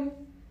ham?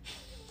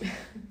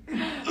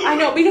 I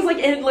know, because, like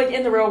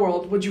in the real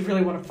world, would you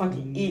really want to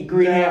fucking eat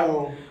green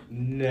ham?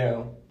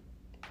 No.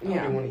 I don't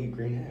even want to eat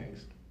green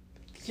eggs.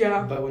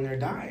 Yeah. But when they're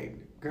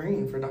dyed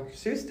green for Dr.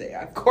 Seuss Day,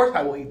 of course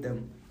I will eat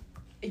them.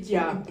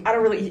 Yeah, I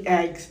don't really eat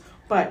eggs,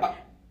 but...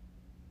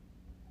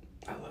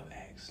 I love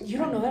eggs. You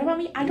don't know that about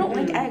me? I don't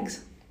like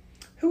eggs.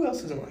 Who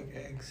else doesn't like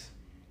eggs?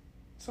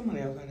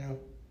 Somebody else I know.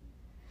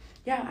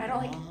 Yeah, I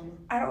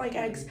don't like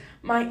eggs.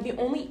 The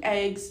only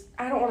eggs,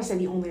 I don't want to say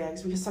the only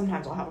eggs, because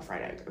sometimes I'll have a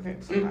fried egg, okay,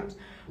 sometimes.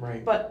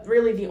 Right. But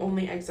really the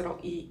only eggs that I'll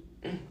eat,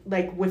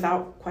 like,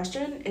 without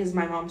question, is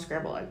my mom's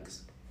scrambled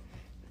eggs.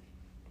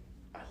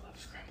 I love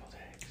scrambled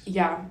eggs.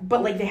 Yeah,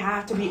 but like they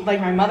have to be like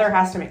my mother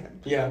has to make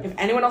them. Yeah. If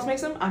anyone else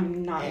makes them,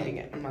 I'm not eating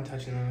it. I'm not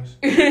touching those.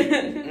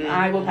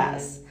 I will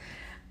pass.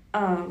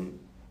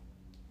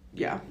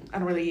 Yeah, I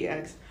don't really eat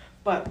eggs,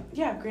 but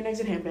yeah, green eggs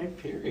and ham, babe.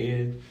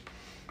 Period.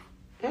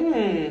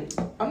 I'm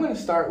gonna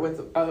start with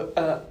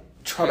a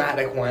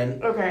traumatic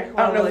one. Okay.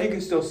 I don't know if you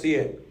can still see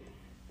it,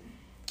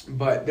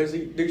 but there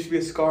should be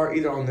a scar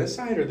either on this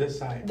side or this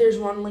side. There's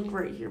one like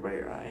right here by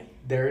your eye.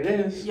 There it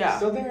is. Yeah.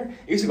 Still there.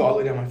 It used to go all the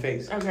way down my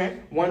face. Okay.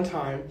 One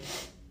time,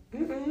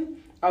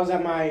 I was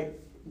at my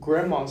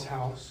grandma's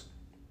house,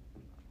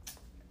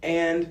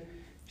 and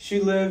she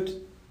lived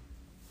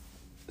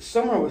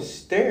somewhere with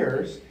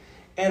stairs,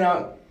 and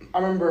I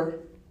remember,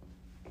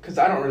 because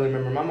I don't really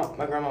remember,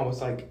 my grandma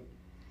was like,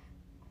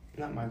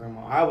 not my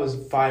grandma, I was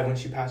 5 when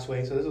she passed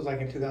away, so this was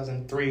like in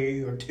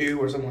 2003 or 2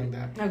 or something like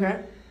that.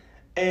 Okay.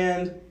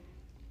 And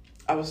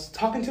I was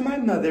talking to my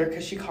mother,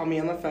 because she called me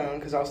on the phone,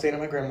 because I was staying at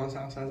my grandma's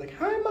house, and I was like,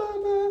 hi,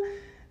 Mama.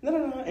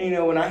 And you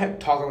know, when I have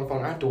to talk on the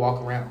phone, I have to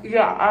walk around.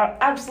 Yeah,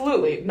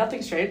 absolutely.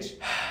 Nothing's changed.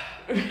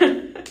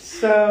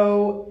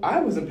 So I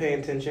wasn't paying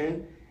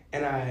attention,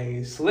 and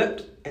I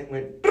slipped and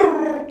went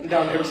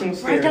down every single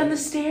stair. Right down the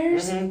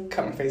stairs? Mm-hmm.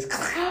 Cut my face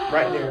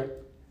right there.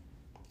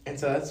 And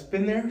so that's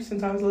been there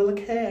since I was a little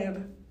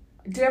kid.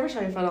 Did I ever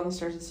tell you I fell down the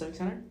stairs at Civic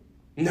Center?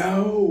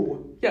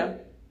 No. Yeah.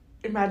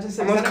 Imagine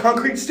Civic On those Center.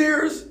 concrete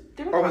stairs?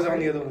 Or was it on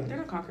the other one? They're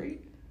not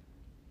concrete.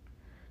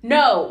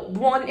 No,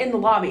 one in the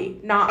lobby,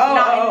 not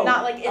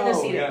like in the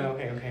seating. Yeah,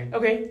 okay.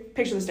 Okay,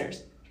 picture the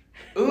stairs.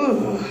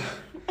 Ooh.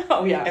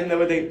 Oh yeah. And then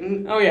would they?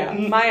 Oh yeah.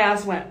 My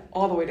ass went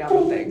all the way down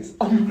the things.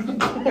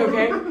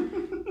 Okay.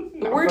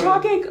 We're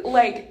talking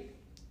like.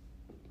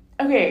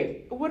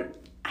 Okay, what?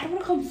 I don't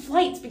want to call them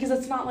flights because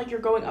it's not like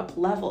you're going up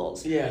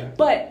levels. Yeah.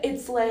 But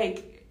it's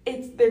like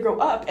they go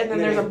up and then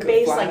there's a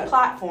base like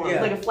platform,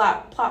 like a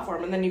flat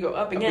platform, and then you go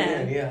up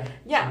again. Yeah.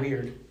 Yeah. It's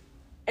weird.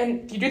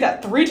 And you do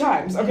that 3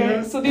 times, okay?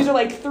 Mm-hmm. So these are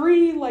like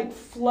 3 like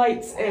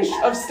flights-ish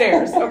of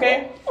stairs,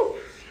 okay?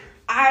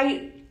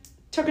 I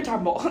took a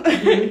tumble.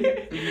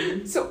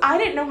 Mm-hmm. So I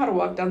didn't know how to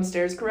walk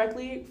downstairs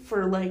correctly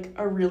for like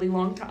a really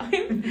long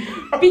time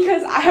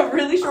because I have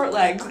really short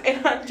legs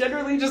and I'm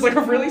generally just like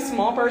a really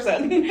small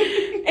person.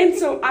 And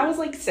so I was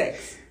like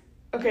 6.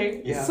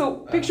 Okay? Yeah. So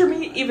picture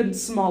me even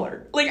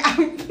smaller. Like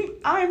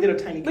I'm little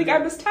tiny. like I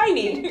was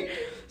tiny.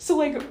 So,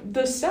 like,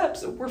 the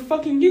steps were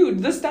fucking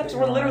huge. The steps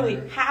were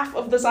literally half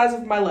of the size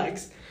of my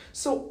legs.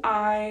 So,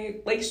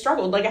 I, like,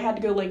 struggled. Like, I had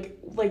to go,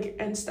 like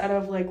instead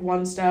of, like,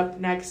 1 step,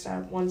 next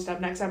step, 1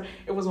 step, next step,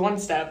 it was 1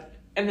 step,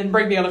 and then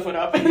bring the other foot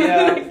up.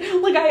 Yeah.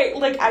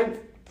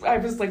 I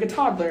was, like, a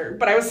toddler,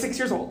 but I was 6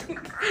 years old.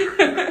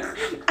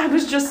 I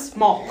was just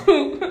small.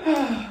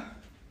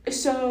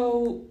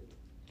 So,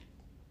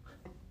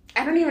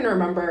 I don't even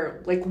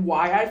remember, like,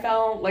 why I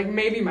fell. Like,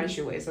 maybe my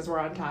shoelaces were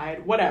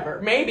untied. Whatever.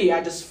 Maybe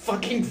I just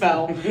fucking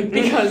fell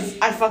because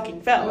I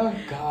fucking fell. Oh,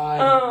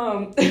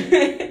 God.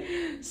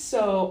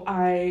 So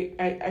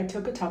I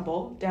took a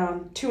tumble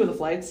down 2 of the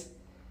flights.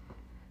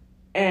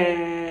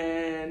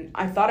 And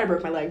I thought I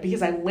broke my leg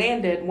because I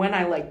landed when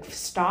I, like,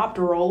 stopped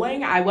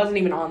rolling. I wasn't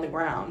even on the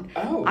ground.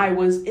 Oh. I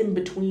was in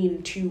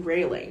between 2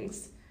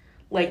 railings.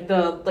 Like,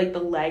 the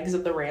legs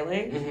of the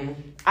railing. Mm-hmm.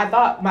 I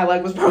thought my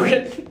leg was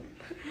broken.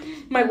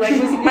 My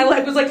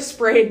leg was like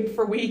sprayed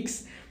for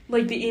weeks.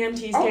 Like the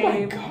EMTs came. Oh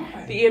my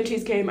God. The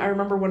EMTs came. I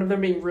remember one of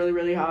them being really,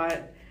 really hot.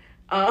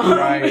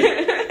 Right.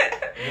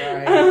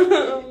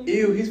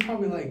 Ew, he's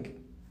probably like.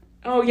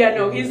 Oh yeah,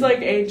 no, he's like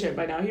ancient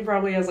by now. He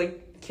probably has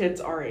like kids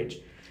our age.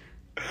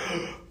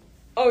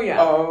 Oh yeah.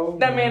 Oh.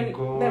 That man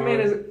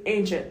is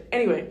ancient.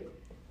 Anyway.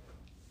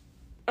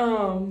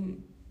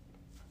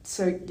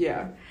 So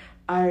yeah,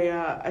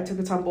 I took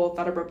a tumble.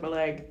 Thought I broke my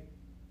leg.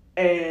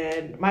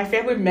 And my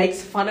family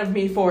makes fun of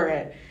me for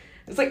it.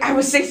 It's like I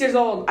was 6 years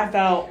old. I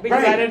fell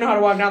because I didn't know how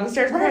to walk down the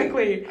stairs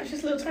correctly. I was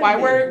just a little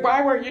tiny.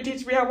 Why weren't you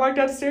teaching me how to walk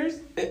down the stairs?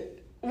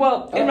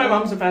 Well, in my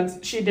mom's defense,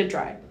 she did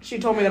try. She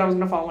told me that I was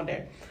gonna fall one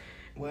day.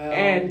 Well.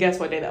 And guess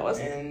what day that was?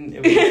 And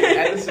it was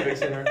at the Civic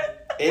Center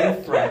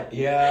in front.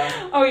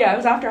 Yeah. Oh yeah, it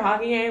was after a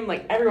hockey game.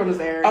 Like everyone was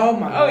there. Oh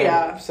my God. Oh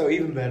yeah. So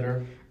even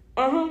better.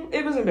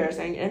 It was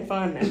embarrassing and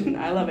fun, and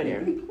I love it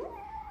here.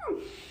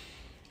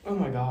 Oh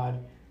my God.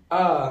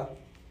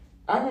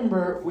 I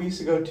remember we used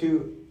to go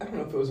to, I don't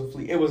know if it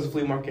was a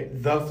flea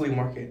market. The flea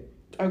market.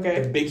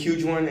 Okay. The big,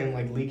 huge one in,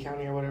 like, Lee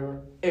County or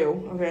whatever.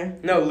 Ew, okay.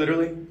 No,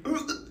 literally.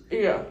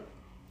 Yeah.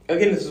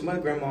 Again, this is my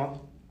grandma.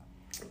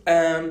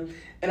 And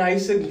I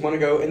used to want to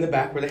go in the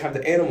back where they have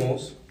the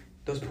animals.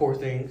 Those poor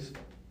things.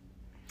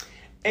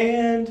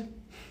 And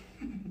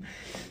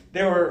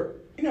there were,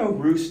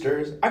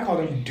 roosters. I called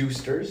them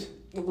doosters.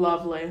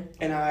 Lovely.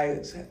 And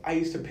I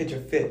used to pitch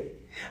a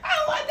fit.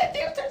 I want the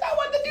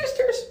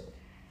doosters.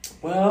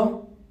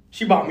 Well,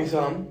 she bought me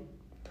some.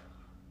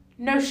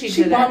 No, she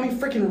didn't. She bought me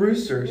freaking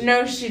roosters.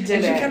 No, she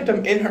didn't. And she kept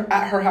them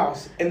at her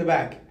house in the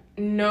back.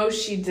 No,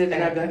 she didn't.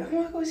 And I'd be like, I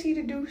want to go see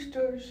the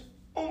doosters.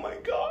 Oh my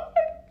God.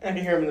 And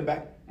I hear him in the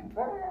back.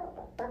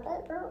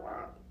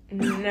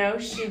 No,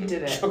 she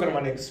didn't. Choking on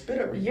my neck,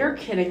 spit over. You're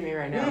kidding me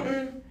right now.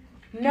 Mm-mm.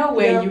 No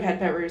way you had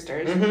pet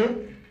roosters.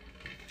 Mm-hmm.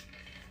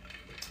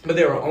 But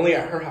they were only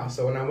at her house,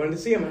 so when I wanted to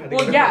see them, I had to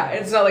go to Well, yeah, her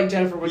house. it's not like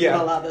Jennifer was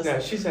gonna allow this. No,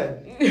 she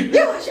said,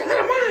 "Yeah, you're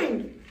not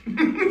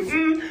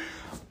mine."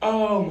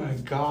 Oh my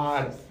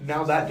God!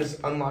 Now that just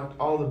unlocked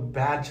all the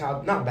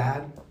not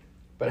bad,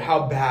 but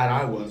how bad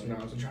I was when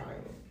I was a child.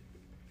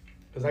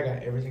 Because I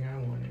got everything I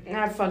wanted.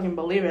 I fucking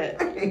believe it.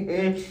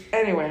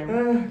 Anyway.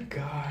 Oh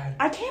God!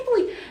 I can't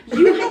believe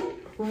you have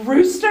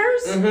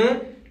roosters.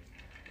 Mm-hmm.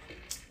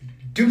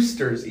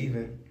 Doosters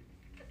even.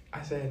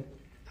 I said,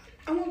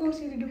 I want to go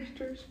see the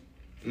Doosters.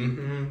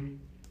 Mm-hmm.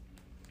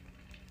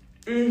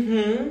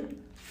 Mm-hmm.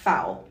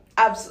 Foul.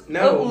 Absolutely.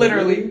 No.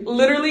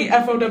 Literally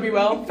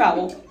FOWL.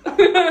 Foul.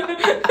 Good one.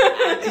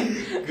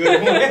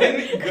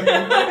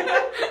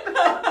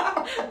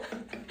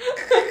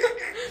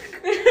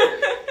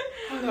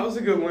 Oh, that was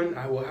a good one.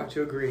 I will have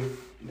to agree.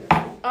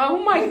 Oh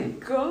my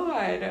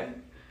God.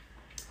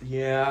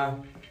 Yeah.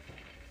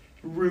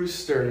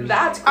 Roosters.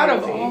 That's crazy. Out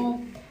of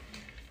all.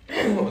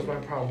 What was my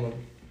problem?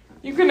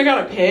 You couldn't have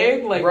got a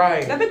pig? Like,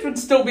 right. That bitch would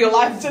still be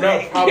alive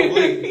today. No,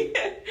 probably.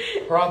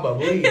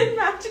 Probably.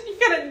 Imagine you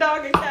got a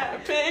dog, a cat, a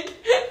pig.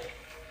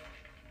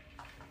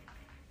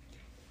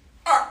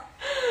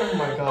 Oh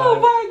my God. Oh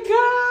my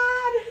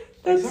God.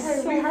 That's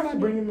Sorry, so we have to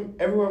bring him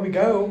everywhere we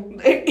go.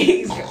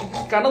 He's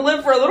gonna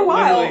live for a little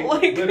while.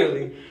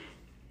 Literally.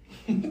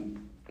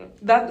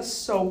 That is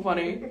so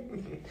funny.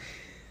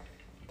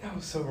 That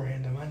was so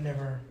random.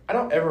 I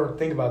don't ever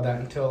think about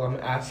that until I'm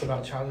asked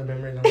about childhood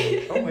memories. I'm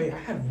like, oh wait, I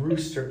had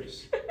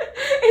roosters.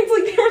 It's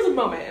like there was a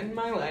moment in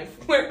my life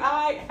where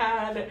I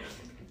had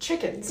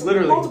chickens.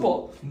 Literally.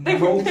 Multiple. They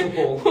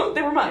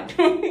were mine.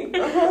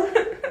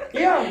 Uh-huh.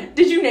 Yeah.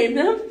 Did you name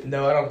them?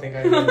 No, I don't think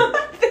I did.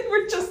 They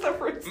were just the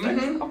roosters.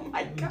 Mm-hmm. Oh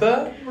my God.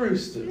 The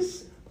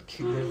roosters.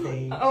 Cute little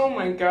things. Oh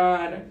my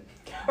God.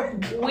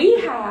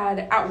 We had,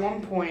 at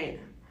one point,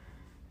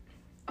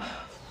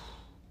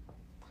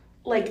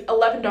 like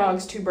 11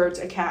 dogs, 2 birds,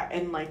 a cat,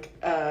 and like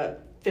a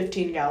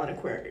 15-gallon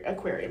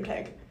aquarium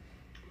tank.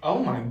 Oh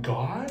my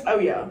God. Oh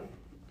yeah.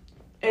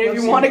 And if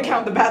you want to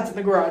count the bats in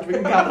the garage, we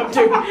can count them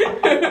too.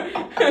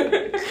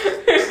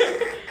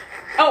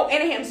 Oh,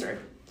 and a hamster.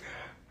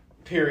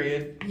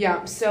 Period.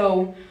 Yeah,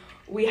 so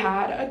we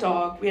had a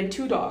dog. We had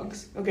 2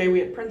 dogs. Okay, we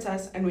had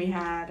Princess and we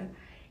had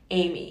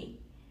Amy.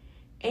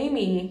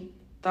 Amy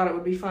thought it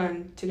would be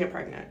fun to get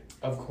pregnant.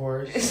 Of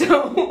course.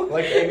 So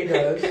like Amy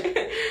does.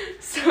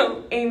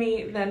 So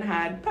Amy then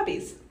had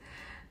puppies.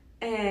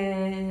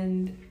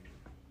 And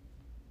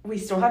we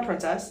still had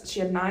Princess. She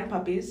had 9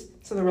 puppies,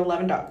 so there were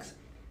 11 dogs.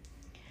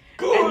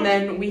 Good. And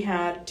then we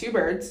had 2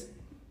 birds,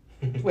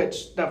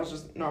 which that was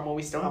just normal.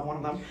 We still have one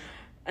of them.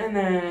 And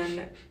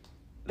then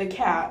the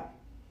cat,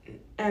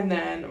 and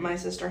then my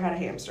sister had a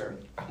hamster.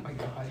 Oh my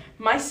God.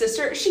 My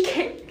sister, she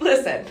came,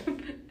 listen,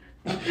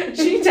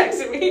 she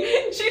texted me,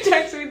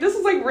 this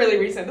was like really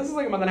recent, this was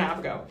like a month and a half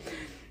ago.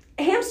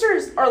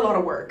 Hamsters are a lot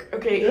of work,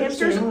 okay? Yes,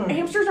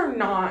 Hamsters are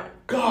not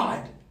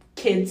God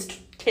kids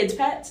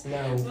pets.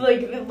 No.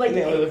 Like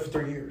they only live for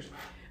 3 years.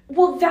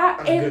 Well,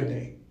 that on a good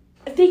day.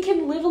 They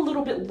can live a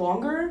little bit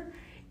longer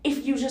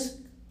if you just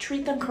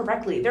treat them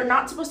correctly. They're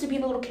not supposed to be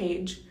in a little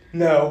cage.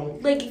 No.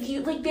 They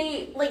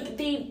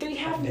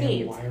have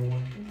needs. Wire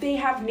one. They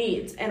have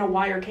needs, and a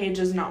wire cage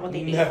is not what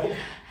they need. No.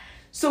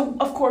 So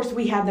of course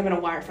we had them in a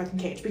wire fucking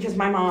cage because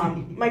my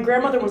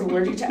grandmother was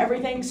allergic to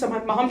everything, so my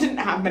mom didn't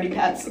have many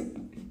pets.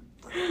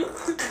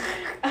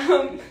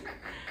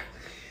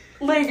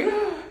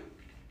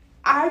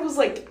 I was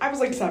like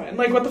 7.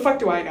 Like, what the fuck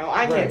do I know?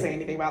 I can't say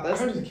anything about this.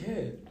 I was a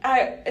kid.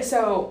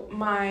 So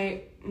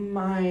my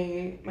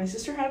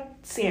sister had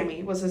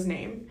Sammy was his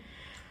name.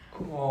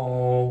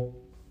 Oh.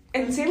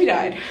 And Sammy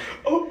died.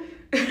 Oh.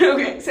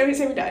 Okay, Sammy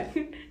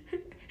died.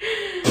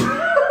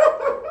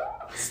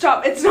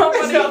 Stop! It's not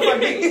funny. It's not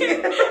funny.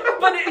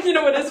 But you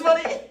know what is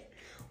funny?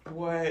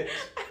 What? I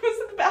was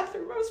in the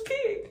bathroom. I was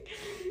peeing,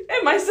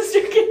 and my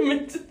sister came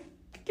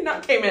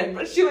in,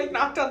 but she like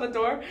knocked on the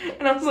door,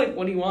 and I was like,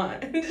 "What do you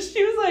want?" And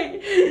she was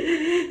like,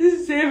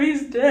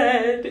 "Sammy's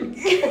dead."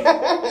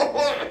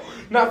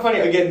 Not funny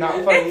again.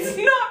 Not funny. It's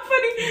not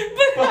funny,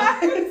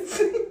 but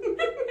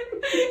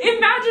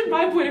imagine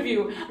my point of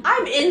view.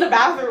 I'm in the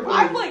bathroom.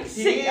 I'm like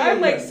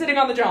sitting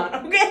on the john,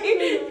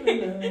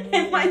 okay?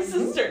 And my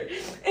sister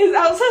is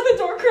outside the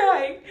door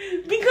crying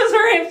because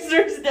her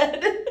hamster's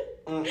dead.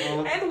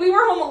 And we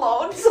were home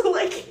alone, so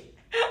like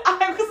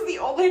I was the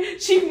only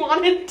she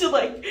wanted to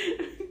like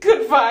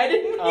confide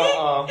in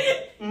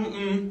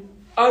me.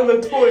 On the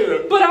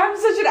toilet. But I'm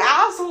such an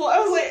asshole. I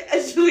was like,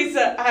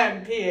 Julissa,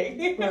 I'm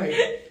peeing.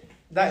 Right.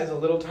 That is a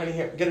little tiny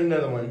hair. Get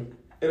another one.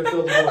 It'll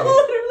fill the void.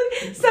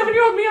 Literally,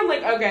 7-year-old me, I'm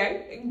like,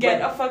 okay,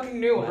 get a fucking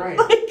new one. Right.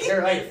 Like,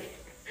 they're like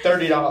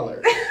 $30.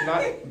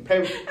 Not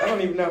pay. I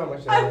don't even know how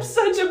much they are. I'm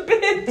such a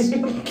bitch.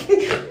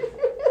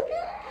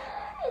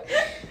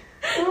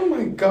 Oh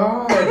my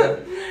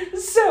God.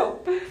 So,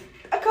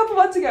 a couple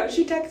months ago,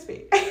 she texts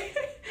me.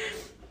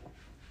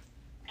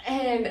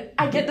 And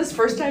I get this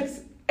first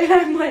text, and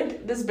I'm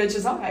like, this bitch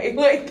is high.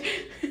 Like,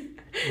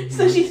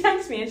 so she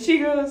texts me, and she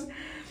goes,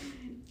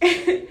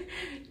 did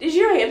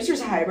your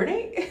hamsters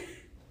hibernate?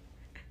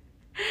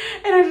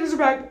 And And I just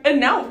back, and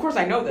now, of course,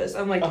 I know this.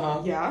 I'm like,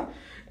 yeah.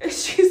 And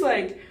she's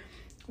like,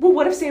 well,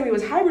 what if Sammy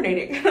was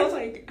hibernating? And I was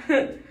like,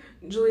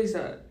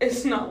 Jaleesa,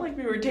 it's not like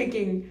we were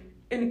taking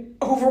an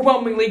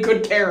overwhelmingly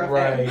good care of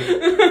him.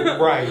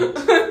 Right.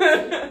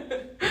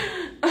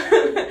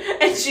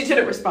 And she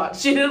didn't respond.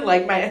 She didn't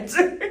like my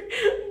answer.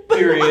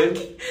 Period.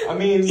 Like, I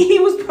mean, he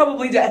was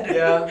probably dead.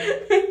 Yeah.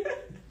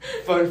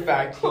 Fun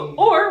fact.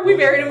 Or we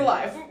buried him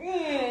alive.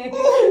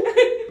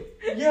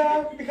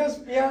 Yeah,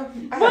 because, I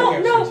had well, a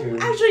no, hamster too.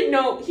 actually,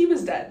 no, he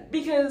was dead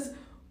because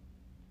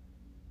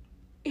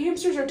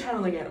hamsters are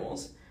tunneling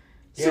animals.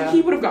 So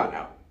he would have gotten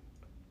out.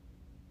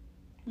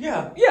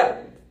 Yeah. Yeah.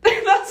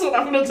 That's what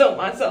I'm going to tell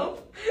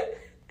myself.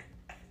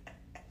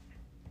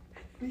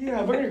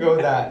 Yeah, we're going to go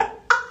with that.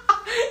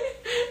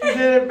 You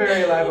didn't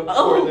bury alive a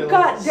poor little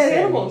God, dead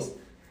Sammy. animals.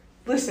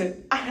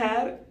 Listen, I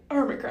had a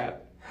hermit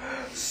crab.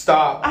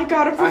 Stop. I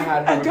got it from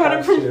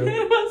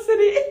Panama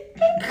City.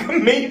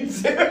 Me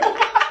too.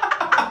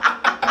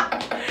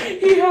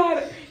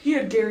 He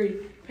had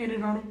Gary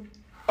painted on him.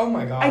 Oh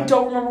my god. I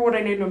don't remember what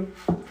I named him.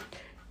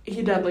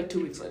 He died like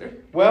 2 weeks later.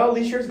 Well, at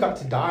least yours got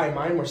to die.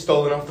 Mine were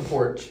stolen off the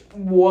porch.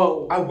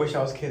 Whoa. I wish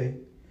I was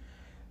kidding.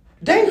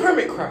 Dang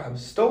hermit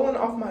crabs. Stolen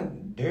off my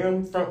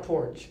damn front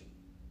porch.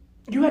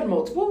 You had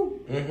multiple?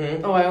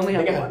 Mm-hmm. Oh, I only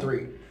had I one. had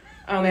 3.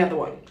 I only had the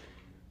one.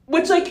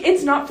 Which, like,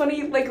 it's not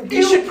funny. Like,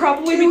 we should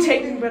probably be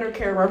taking better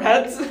care of our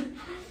pets.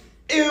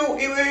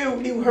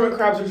 Ew. Hermit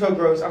crabs are so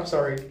gross. I'm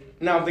sorry.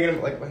 Now I'm thinking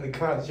of, like, when they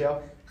come out of the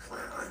shell.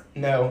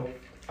 No.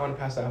 I want to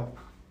pass out.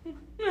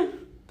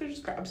 They're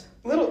just crabs.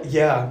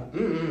 Yeah.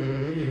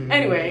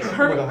 Anyway,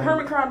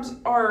 hermit crabs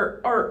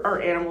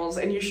are animals,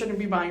 and you shouldn't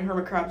be buying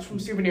hermit crabs from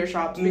souvenir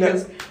shops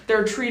because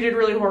they're treated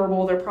really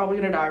horrible. They're probably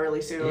going to die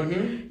really soon.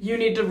 Mm-hmm. You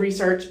need to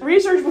research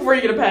before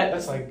you get a pet.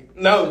 That's like,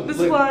 no. This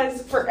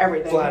applies for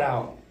everything. Flat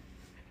out.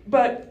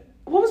 But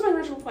what was my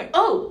original point?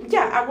 Oh,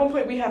 yeah, at one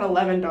point we had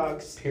 11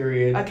 dogs.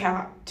 Period. A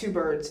cat, 2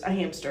 birds, a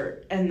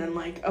hamster, and then,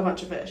 like, a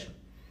bunch of fish.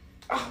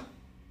 Oh,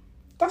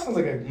 that sounds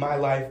like my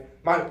life.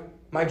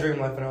 My dream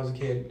life when I was a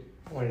kid.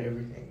 I wanted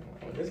everything.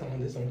 I wanted this, I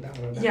wanted this, I wanted that,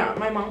 I wanted that. Yeah,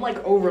 my mom,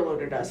 like,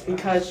 overloaded us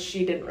because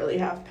she didn't really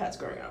have pets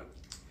growing up.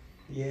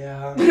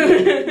 Yeah.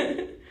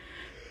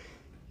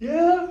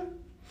 Yeah.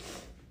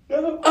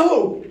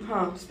 Oh!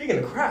 Huh. Speaking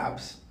of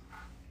crabs.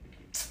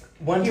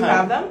 You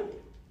have them?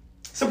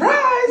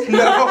 Surprise!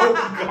 No,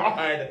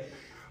 God.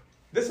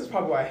 This is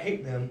probably why I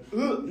hate them.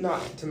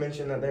 Not to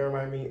mention that they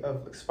remind me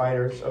of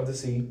spiders of the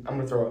sea. I'm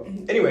going to throw up.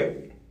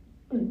 Anyway.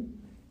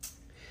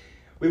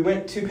 We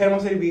went to Panama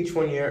City Beach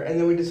one year, and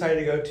then we decided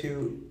to go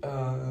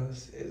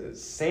to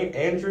St.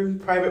 Andrew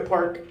Private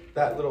Park.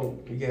 That little,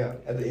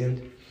 at the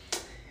end.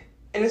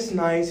 And it's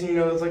nice, and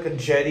there's like a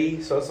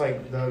jetty, so it's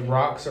like the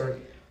rocks are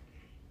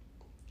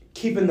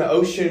keeping the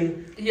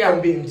ocean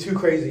from being too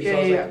crazy. So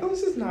I was like, oh,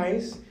 this is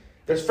nice.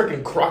 There's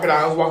freaking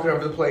crocodiles walking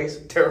over the place,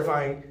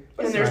 terrifying.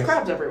 But and there's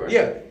crabs everywhere.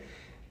 Yeah.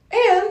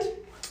 And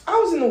I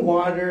was in the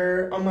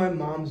water on my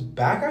mom's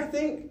back, I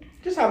think,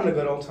 just having a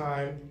good old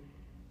time.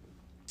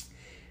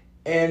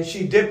 And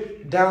she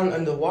dipped down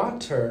in the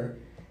water,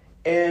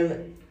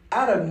 and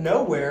out of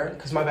nowhere,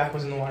 because my back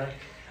was in the water,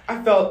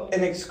 I felt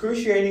an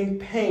excruciating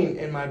pain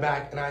in my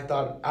back, and I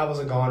thought I was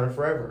a goner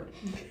forever.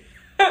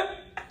 It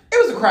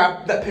was a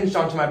crab that pinched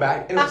onto my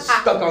back, and it was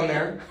stuck on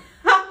there.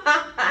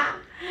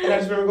 And I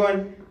just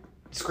remember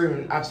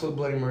screaming absolute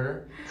bloody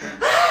murder.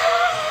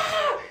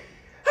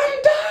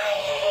 I'm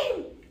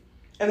dying!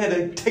 And they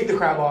had to take the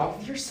crab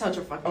off. You're such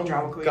a fucking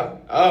drama queen. God.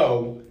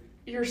 Oh.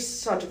 You're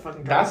such a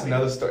fucking drama queen. That's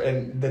another story.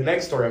 And the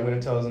next story I'm going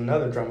to tell is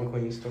another drama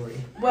queen story.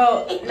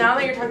 Well, now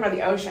that you're talking about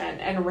the ocean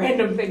and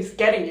random things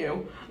getting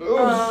you,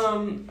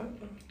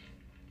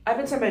 I've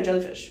been stung by a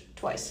jellyfish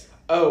twice.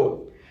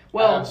 Oh.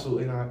 Well,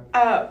 absolutely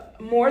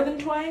not. More than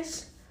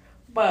twice,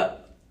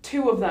 but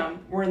 2 of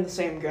them were in the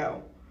same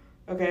go.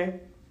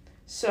 Okay?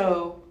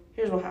 So,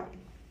 here's what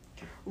happened.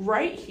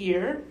 Right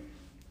here,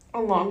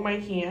 along my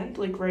hand,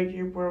 like right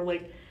here where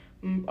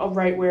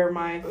right where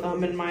my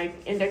thumb and my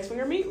index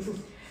finger meet,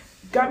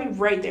 got me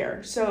right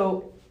there.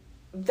 So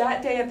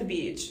that day at the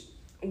beach,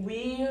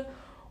 we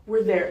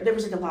were there. There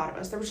was like a lot of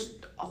us. There was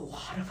just a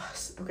lot of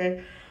us,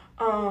 okay?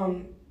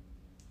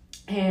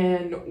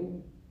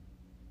 And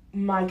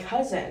my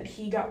cousin,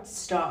 he got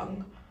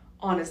stung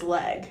on his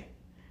leg.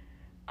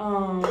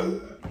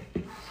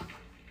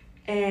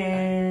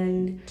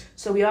 And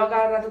so we all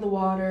got out of the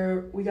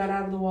water. We got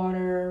out of the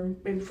water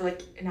maybe for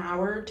like an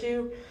hour or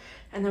 2.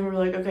 And then we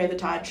were like, okay, the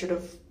tide should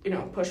have,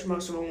 pushed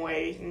most of them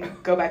away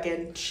and go back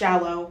in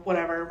shallow,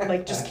 whatever.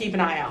 Like, just keep an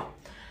eye out.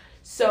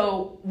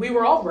 So we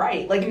were all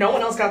right. Like, no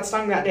one else got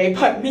stung that day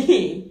but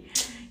me.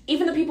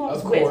 Even the people I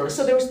was with.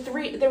 So there was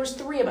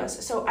 3 of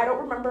us. So I don't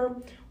remember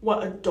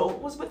what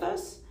adult was with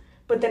us.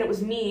 But then it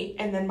was me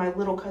and then my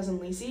little cousin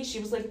Lacey. She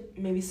was like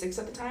maybe 6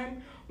 at the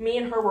time. Me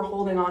and her were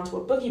holding on to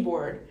a boogie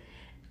board.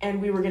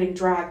 And we were getting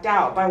dragged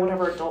out by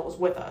whatever adult was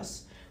with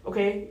us.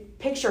 Okay?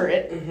 Picture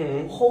it.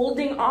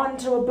 Holding on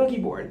to a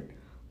boogie board.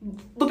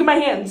 Look at my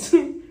hands.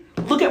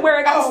 Look at where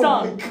I got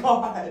stung.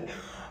 Oh my God.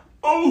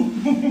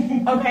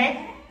 Oh.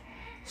 Okay?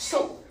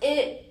 So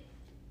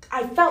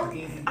I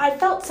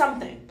felt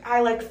something. I,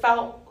 like,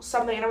 felt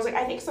something, and I was like,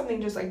 I think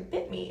something just, like,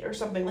 bit me or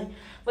something.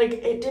 Like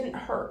it didn't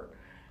hurt.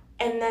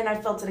 And then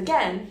I felt it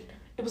again.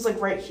 It was,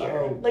 like, right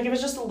here. Oh. Like, it was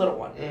just a little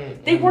one.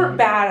 They weren't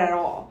bad at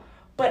all.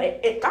 But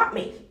it got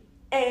me.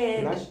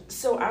 And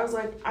so I was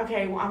like,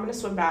 okay, well, I'm going to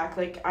swim back.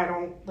 Like, I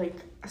don't, like,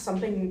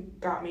 something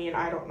got me, and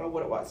I don't know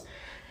what it was.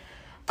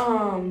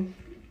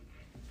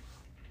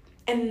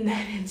 And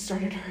then it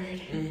started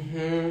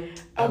hurting.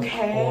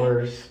 Okay. Of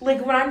course.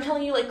 Like, when I'm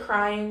telling you, like,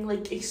 crying,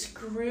 like,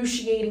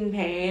 excruciating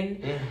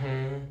pain,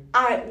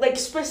 I, like,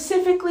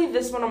 specifically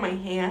this one on my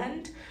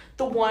hand,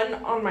 the one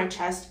on my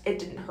chest, it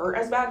didn't hurt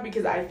as bad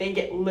because I think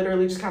it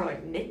literally just kind of,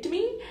 like, nicked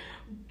me.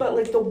 But,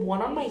 like, the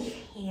one on my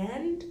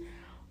hand,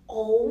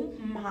 oh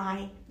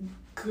my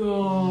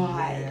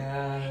God.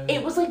 Yeah.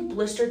 It was, like,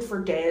 blistered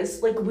for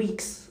days, like,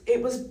 weeks.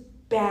 It was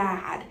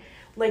bad.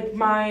 Like,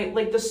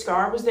 the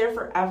scar was there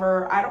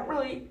forever. I'm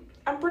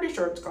pretty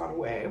sure it's gone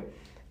away.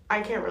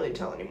 I can't really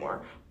tell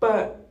anymore.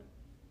 But,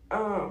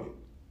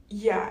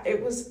 yeah,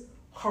 it was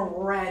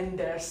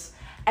horrendous.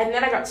 And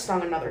then I got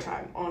stung another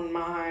time on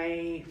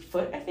my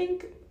foot, I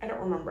think. I don't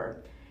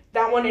remember.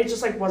 That one, it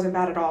just, like, wasn't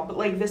bad at all. But,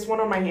 like, this one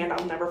on my hand,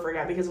 I'll never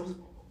forget because it was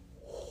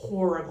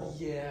horrible.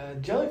 Yeah,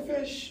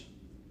 jellyfish.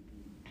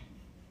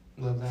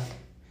 Love that.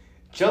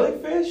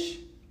 Jellyfish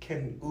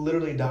can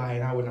literally die,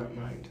 and I would not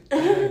mind.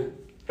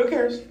 Who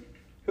cares?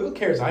 Who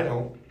cares? I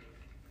don't.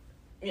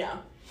 Yeah.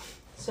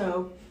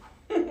 So.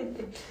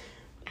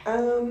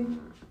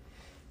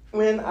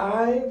 When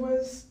I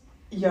was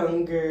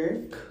younger,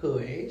 of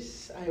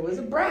course, I was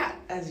a brat,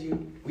 as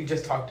we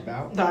just talked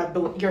about.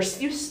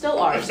 You still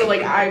are. So,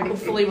 like, I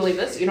fully believe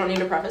this. You don't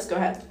need a preface. Go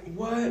ahead.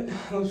 What?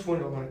 Which one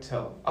do I want to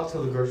tell? I'll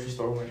tell the grocery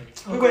store one.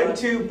 Oh, we went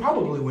to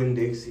probably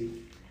Winn-Dixie,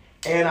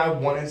 and I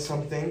wanted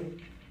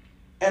something,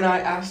 and I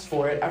asked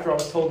for it after I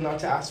was told not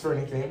to ask for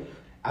anything,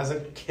 as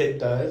a kid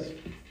does.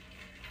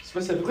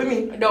 Specifically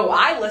me. No,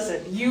 I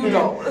listen. You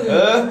don't.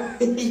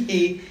 And,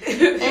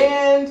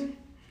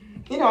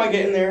 you know, I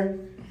get in there.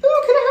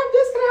 Oh, can I have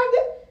this? Can I have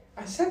that?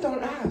 I said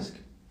don't ask.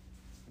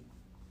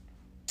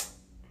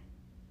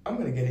 I'm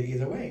going to get it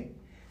either way.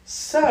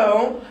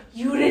 So.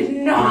 You did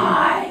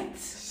not.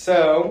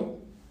 So.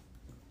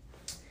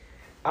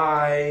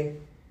 I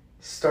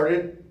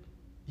started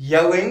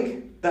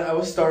yelling that I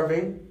was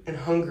starving and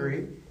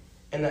hungry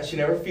and that she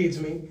never feeds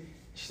me.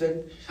 She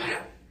said, shut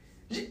up.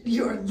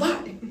 You're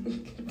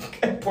lying.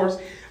 Of course,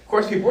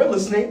 people were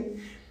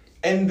listening.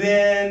 And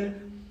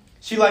then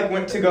she, like,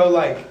 went to go,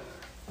 like,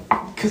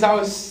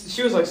 because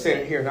she was, like,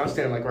 standing here, and I was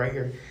standing, like, right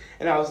here.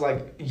 And I was,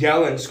 like,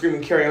 yelling,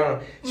 screaming, carry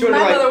on. My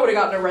mother would have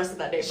gotten arrested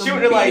that day for she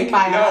would have, like,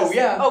 ass.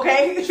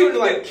 Okay? She would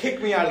have, like,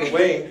 kicked me out of the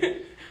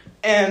way.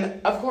 And,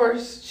 of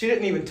course, she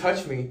didn't even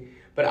touch me.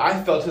 But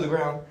I fell to the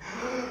ground.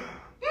 My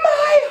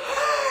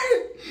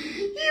heart!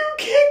 You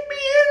kicked me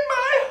in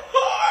my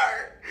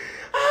heart!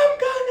 I'm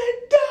gonna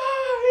die!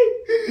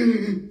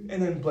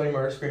 And then Bloody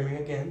Murder screaming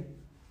again.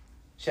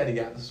 She had to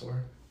get out of the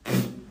store.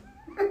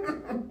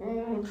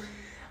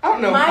 I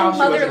don't know how she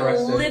was arrested. My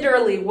mother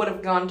literally would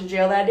have gone to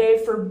jail that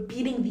day for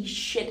beating the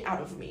shit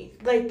out of me.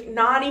 Like,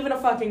 not even a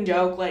fucking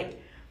joke.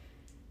 Like,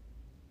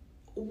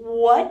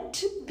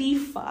 what the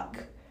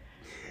fuck?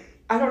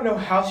 I don't know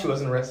how she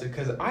wasn't arrested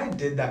because I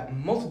did that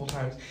multiple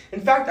times.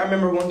 In fact, I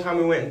remember one time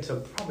we went into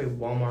probably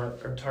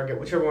Walmart or Target,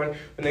 whichever one,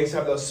 when they used to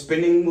have those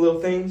spinning little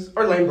things.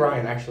 Or Lane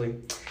Bryant, actually.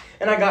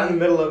 And I got in the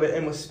middle of it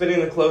and was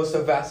spinning the clothes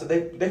so fast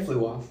that they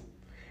flew off.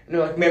 And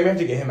they're like, man, we have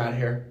to get him out of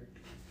here.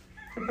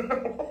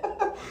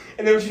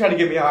 And then when she tried to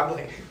get me out, I was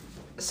like...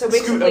 So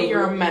basically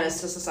you're a menace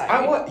to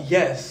society.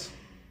 Yes.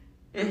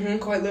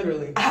 Quite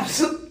literally.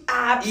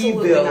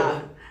 Absolutely Evil.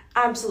 not.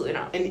 Absolutely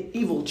not. An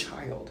evil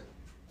child.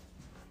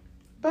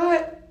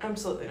 But...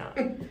 Absolutely not.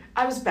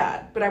 I was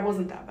bad, but I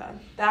wasn't that bad.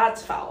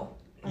 That's foul.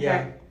 Okay?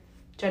 Yeah.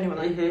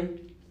 Genuinely.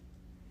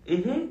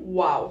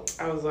 Wow.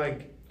 I was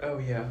like, oh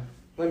yeah,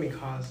 let me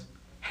cause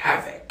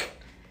havoc.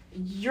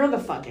 You're the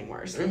fucking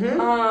worst.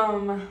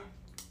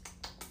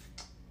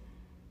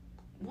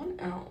 What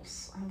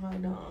else have I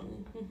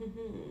done?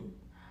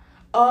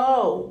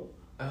 Oh.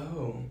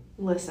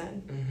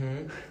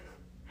 Listen.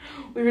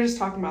 We were just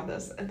talking about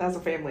this. That's a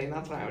family, and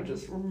that's why I was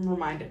just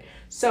reminded.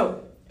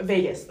 So,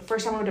 Vegas. The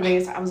first time I went to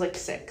Vegas, I was like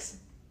 6.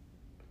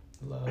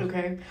 Love.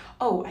 Okay.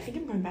 Oh, I think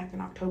I'm going back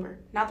in October.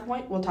 Not the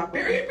point. We'll talk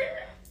about it.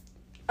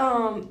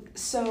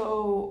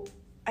 So,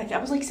 I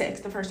was like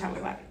 6 the first time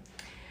we went.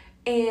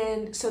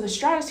 And so the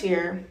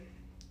Stratosphere...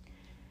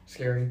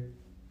 Scary.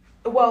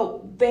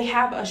 Well, they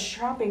have a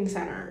shopping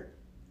center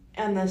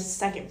on the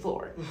 2nd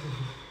floor.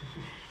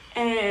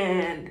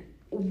 And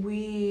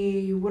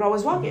we would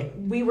always walk it.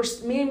 Me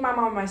and my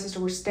mom and my sister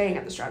were staying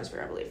at the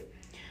Stratosphere, I believe.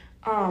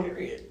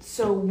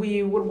 So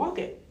we would walk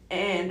it.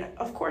 And,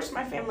 of course,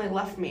 my family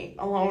left me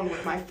alone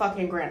with my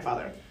fucking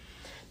grandfather.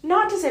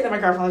 Not to say that my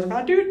grandfather's a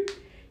bad dude.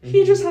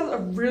 He just has a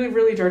really,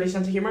 really dirty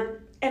sense of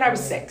humor. And I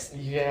was 6.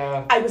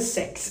 Yeah. I was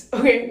 6,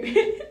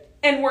 okay?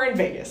 And we're in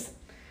Vegas.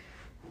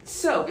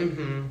 So,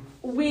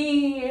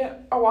 we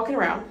are walking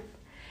around,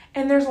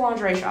 and there's a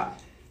lingerie shop.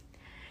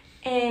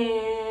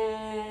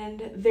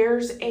 And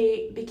there's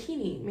a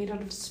bikini made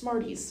out of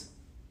Smarties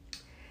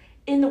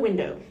in the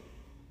window.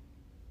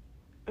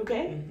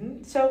 Okay?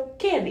 Mm-hmm. So,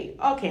 candy.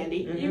 All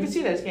candy. Mm-hmm. You can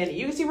see that's candy.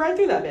 You can see right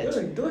through that bitch.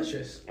 Good,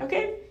 delicious.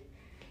 Okay?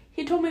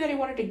 He told me that he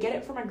wanted to get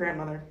it for my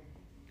grandmother.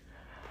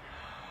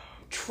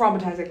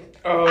 Traumatizing.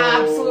 Oh.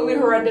 Absolutely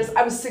horrendous.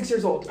 I was 6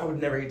 years old. I would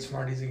never eat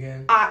Smarties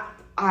again.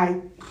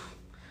 I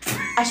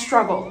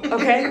struggle,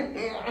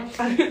 okay?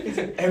 It's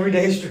an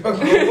everyday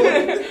struggle.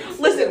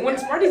 Listen, when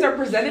Smarties are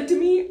presented to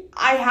me,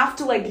 I have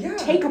to,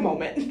 take a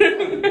moment.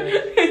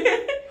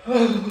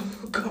 Oh,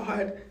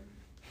 God.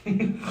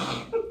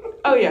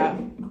 Oh, yeah.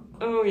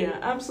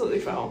 Absolutely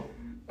foul.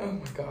 Oh,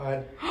 my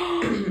God.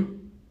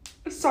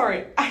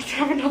 Sorry, I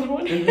have another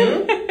one.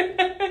 Mm-hmm.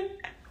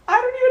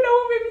 I don't even know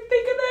what made me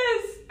think of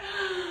this.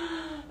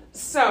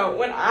 So,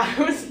 when I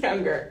was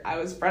younger, I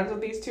was friends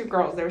with these two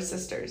girls. They were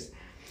sisters.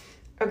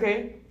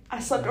 Okay? I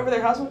slept over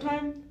their house one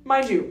time.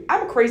 Mind you,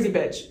 I'm a crazy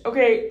bitch.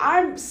 Okay?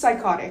 I'm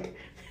psychotic.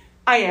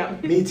 I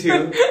am. Me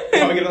too.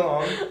 How we get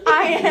along.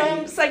 I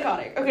am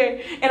psychotic.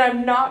 Okay? And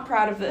I'm not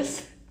proud of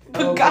this.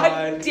 But Oh,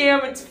 God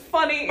damn, it's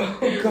funny.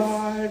 Oh,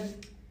 God.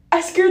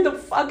 I scared the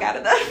fuck out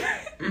of them.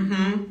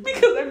 Mm-hmm.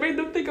 Because I made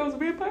them think I was a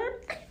vampire.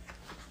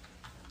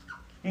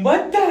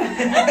 What the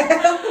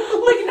hell?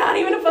 Not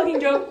even a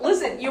fucking joke.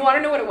 Listen, you want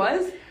to know what it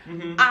was?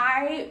 Mm-hmm.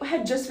 I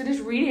had just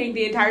finished reading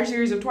the entire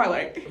series of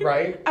Twilight.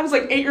 Right. I was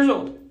 8 years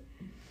old.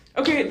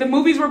 Okay, the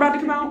movies were about to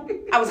come out.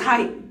 I was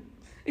hyped.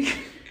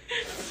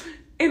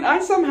 And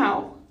I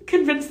somehow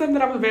convinced them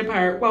that I was a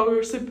vampire while I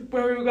was sleeping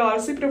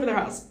over their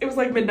house. It was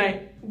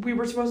midnight. We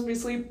were supposed to be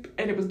asleep,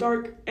 and it was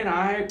dark, and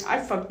I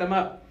fucked them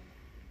up.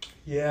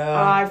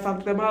 Yeah. I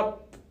fucked them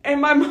up.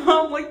 And my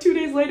mom, 2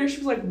 days later, she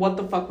was like, what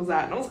the fuck was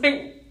that? And I was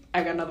like,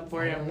 I got nothing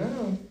for you. I don't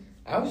know.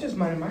 I was just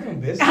minding my own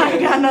business. I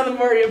got nothing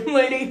for you,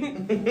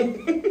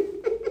 lady.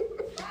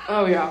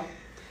 Oh, yeah.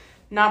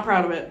 Not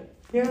proud of it.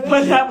 Yeah,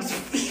 but that was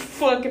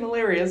fucking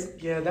hilarious.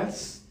 Yeah,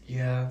 that's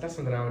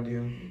something I would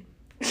do.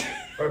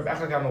 Or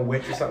act like I'm a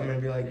witch or something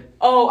and be like...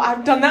 Oh,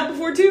 I've done that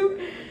before, too?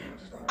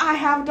 I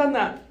have done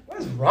that. What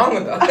is wrong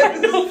with us?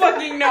 I don't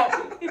fucking know.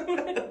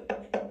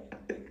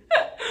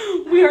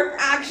 We are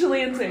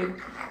actually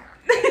insane.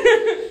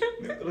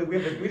 We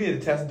need a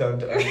test done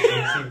to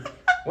see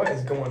what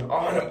is going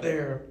on up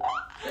there.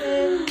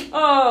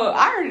 Oh,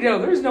 I already know.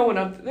 There's no one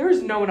up there.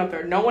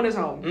 No one is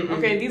home. Mm-mm.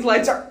 Okay, these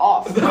lights are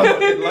off. The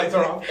lights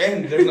are off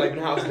and there's not even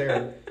a house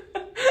there.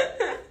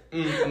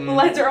 Mm-mm. The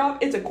lights are off.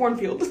 It's a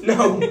cornfield.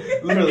 No,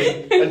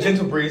 literally. A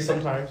gentle breeze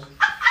sometimes.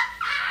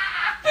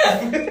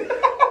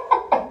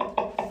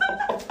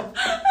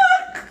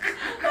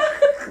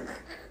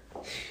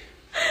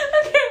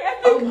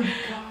 Oh my God.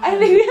 I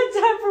think we have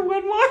time for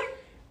one more.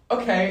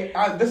 Okay,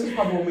 this is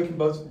probably when we can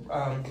both,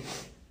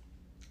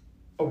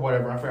 or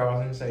whatever, I forgot what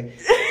I was going to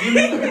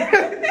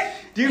say.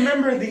 Do you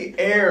remember the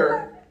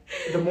air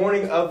the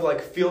morning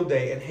of, field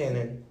day in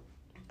Hannon?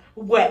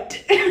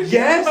 Wet.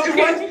 Yes,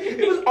 Okay.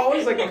 it was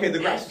always, the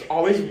grass was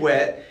always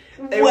wet.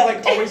 It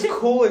was, always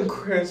cool and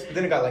crisp, but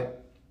then it got,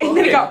 and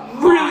then it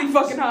got really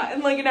fucking hot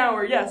in, an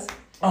hour, yes.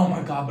 Oh,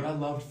 my God, but I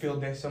loved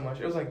field day so much.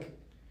 It was,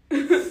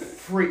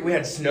 free. We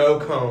had snow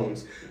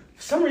cones.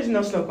 For some reason,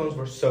 those snow cones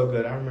were so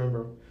good, I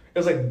remember.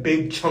 It was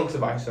big chunks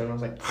of ice, and I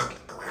was like,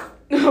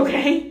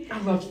 okay.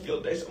 I loved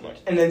field day so much.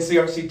 And then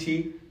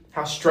CRCT,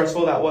 how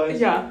stressful that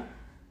was. Yeah.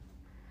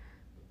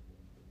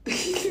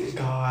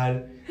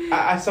 God,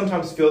 I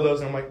sometimes feel those,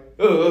 and I'm like,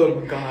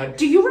 oh my God.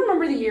 Do you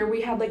remember the year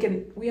we had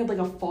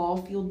a fall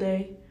field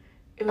day?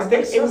 It was I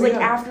think so, yeah.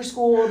 after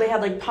school. They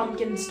had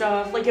pumpkin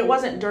stuff. It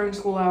wasn't during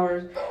school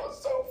hours. That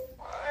was so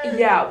fun.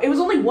 Yeah, it was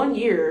only 1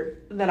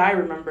 year that I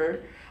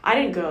remember. I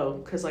didn't go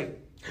because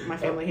my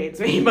family hates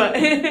me, but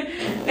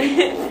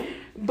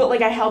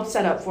but I helped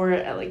set up for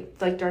it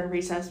at during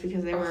recess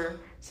because they were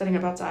setting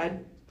up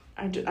outside.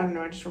 I don't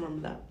know. I just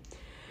remember that.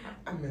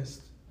 I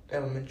missed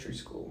elementary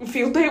school.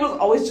 Field day was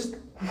always just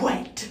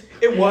wet.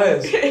 It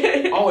was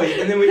always,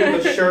 and then we had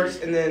the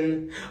shirts, and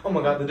then oh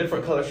my God, the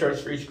different color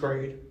shirts for each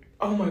grade.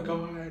 Oh my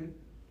God.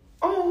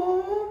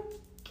 Oh,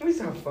 we used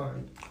to have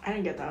fun. I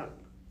didn't get that.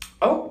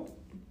 Oh,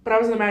 but I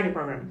was in the magnet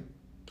program.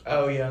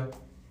 Oh yeah.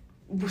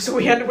 So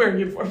we had to wear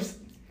uniforms.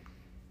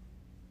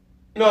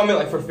 No, I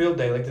mean for field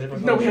day, the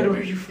different. No, we had to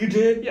wear uniforms. You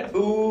did? Yeah.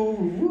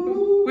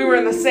 Ooh. We were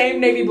in the same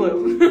navy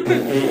blue.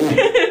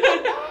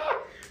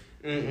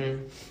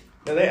 Mm-mm.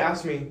 No, they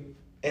asked me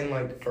in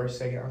first,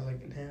 second. I was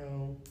like,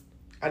 no.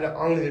 I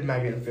only did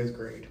magnet in 5th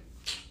grade.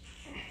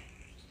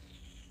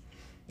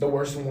 The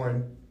worst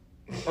one.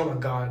 Oh my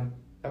God.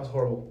 That was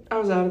horrible. I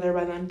was out of there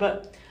by then,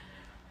 but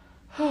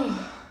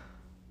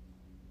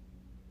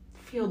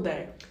field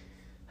day.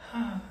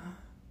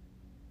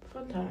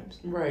 Fun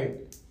times. Right.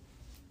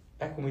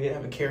 Back when we didn't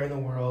have a care in the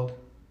world.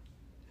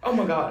 Oh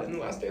my God, in the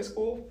last day of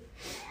school.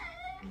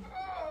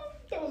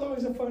 That was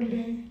always a fun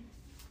day.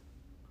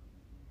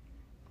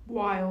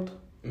 Wild.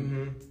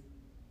 Mm-hmm.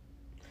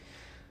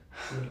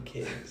 Little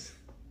kids.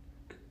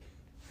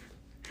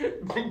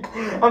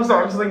 I'm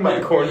sorry, I'm just thinking about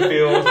the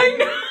cornfield. I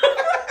know.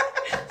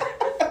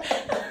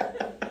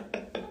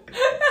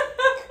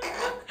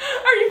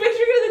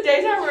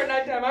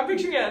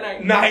 picturing it at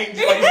night. Night,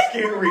 like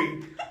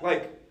scary.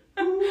 Like,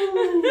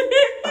 ooh.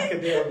 Like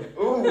a damn.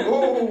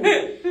 Ooh.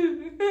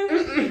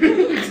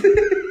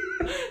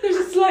 There's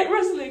a slight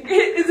rustling.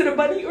 Is it a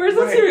bunny or is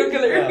it a serial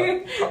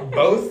killer?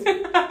 Both.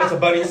 It's a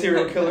bunny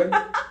serial killer.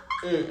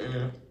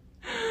 Mm-mm.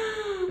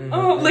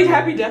 Oh, like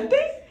Happy Death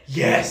Day?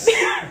 Yes.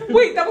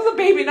 Wait, that was a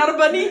baby, not a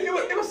bunny?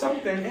 It was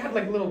something. It had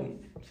like little.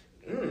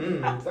 It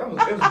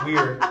was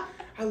weird.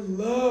 I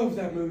love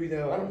that movie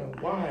though. I don't know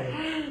why.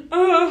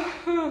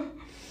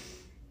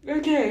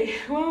 Okay,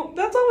 well,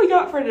 that's all we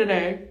got for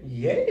today.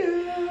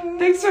 Yeah.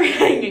 Thanks for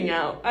hanging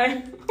out.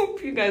 I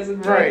hope you guys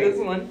enjoyed this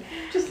one.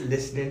 Just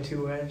listening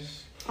to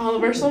us. All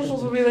of our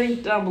socials will be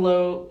linked down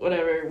below.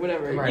 Whatever.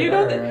 Right, you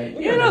know the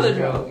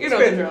drill. You know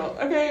the drill.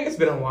 Okay. It's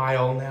been a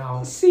while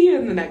now. See you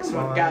in the next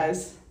one,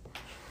 guys.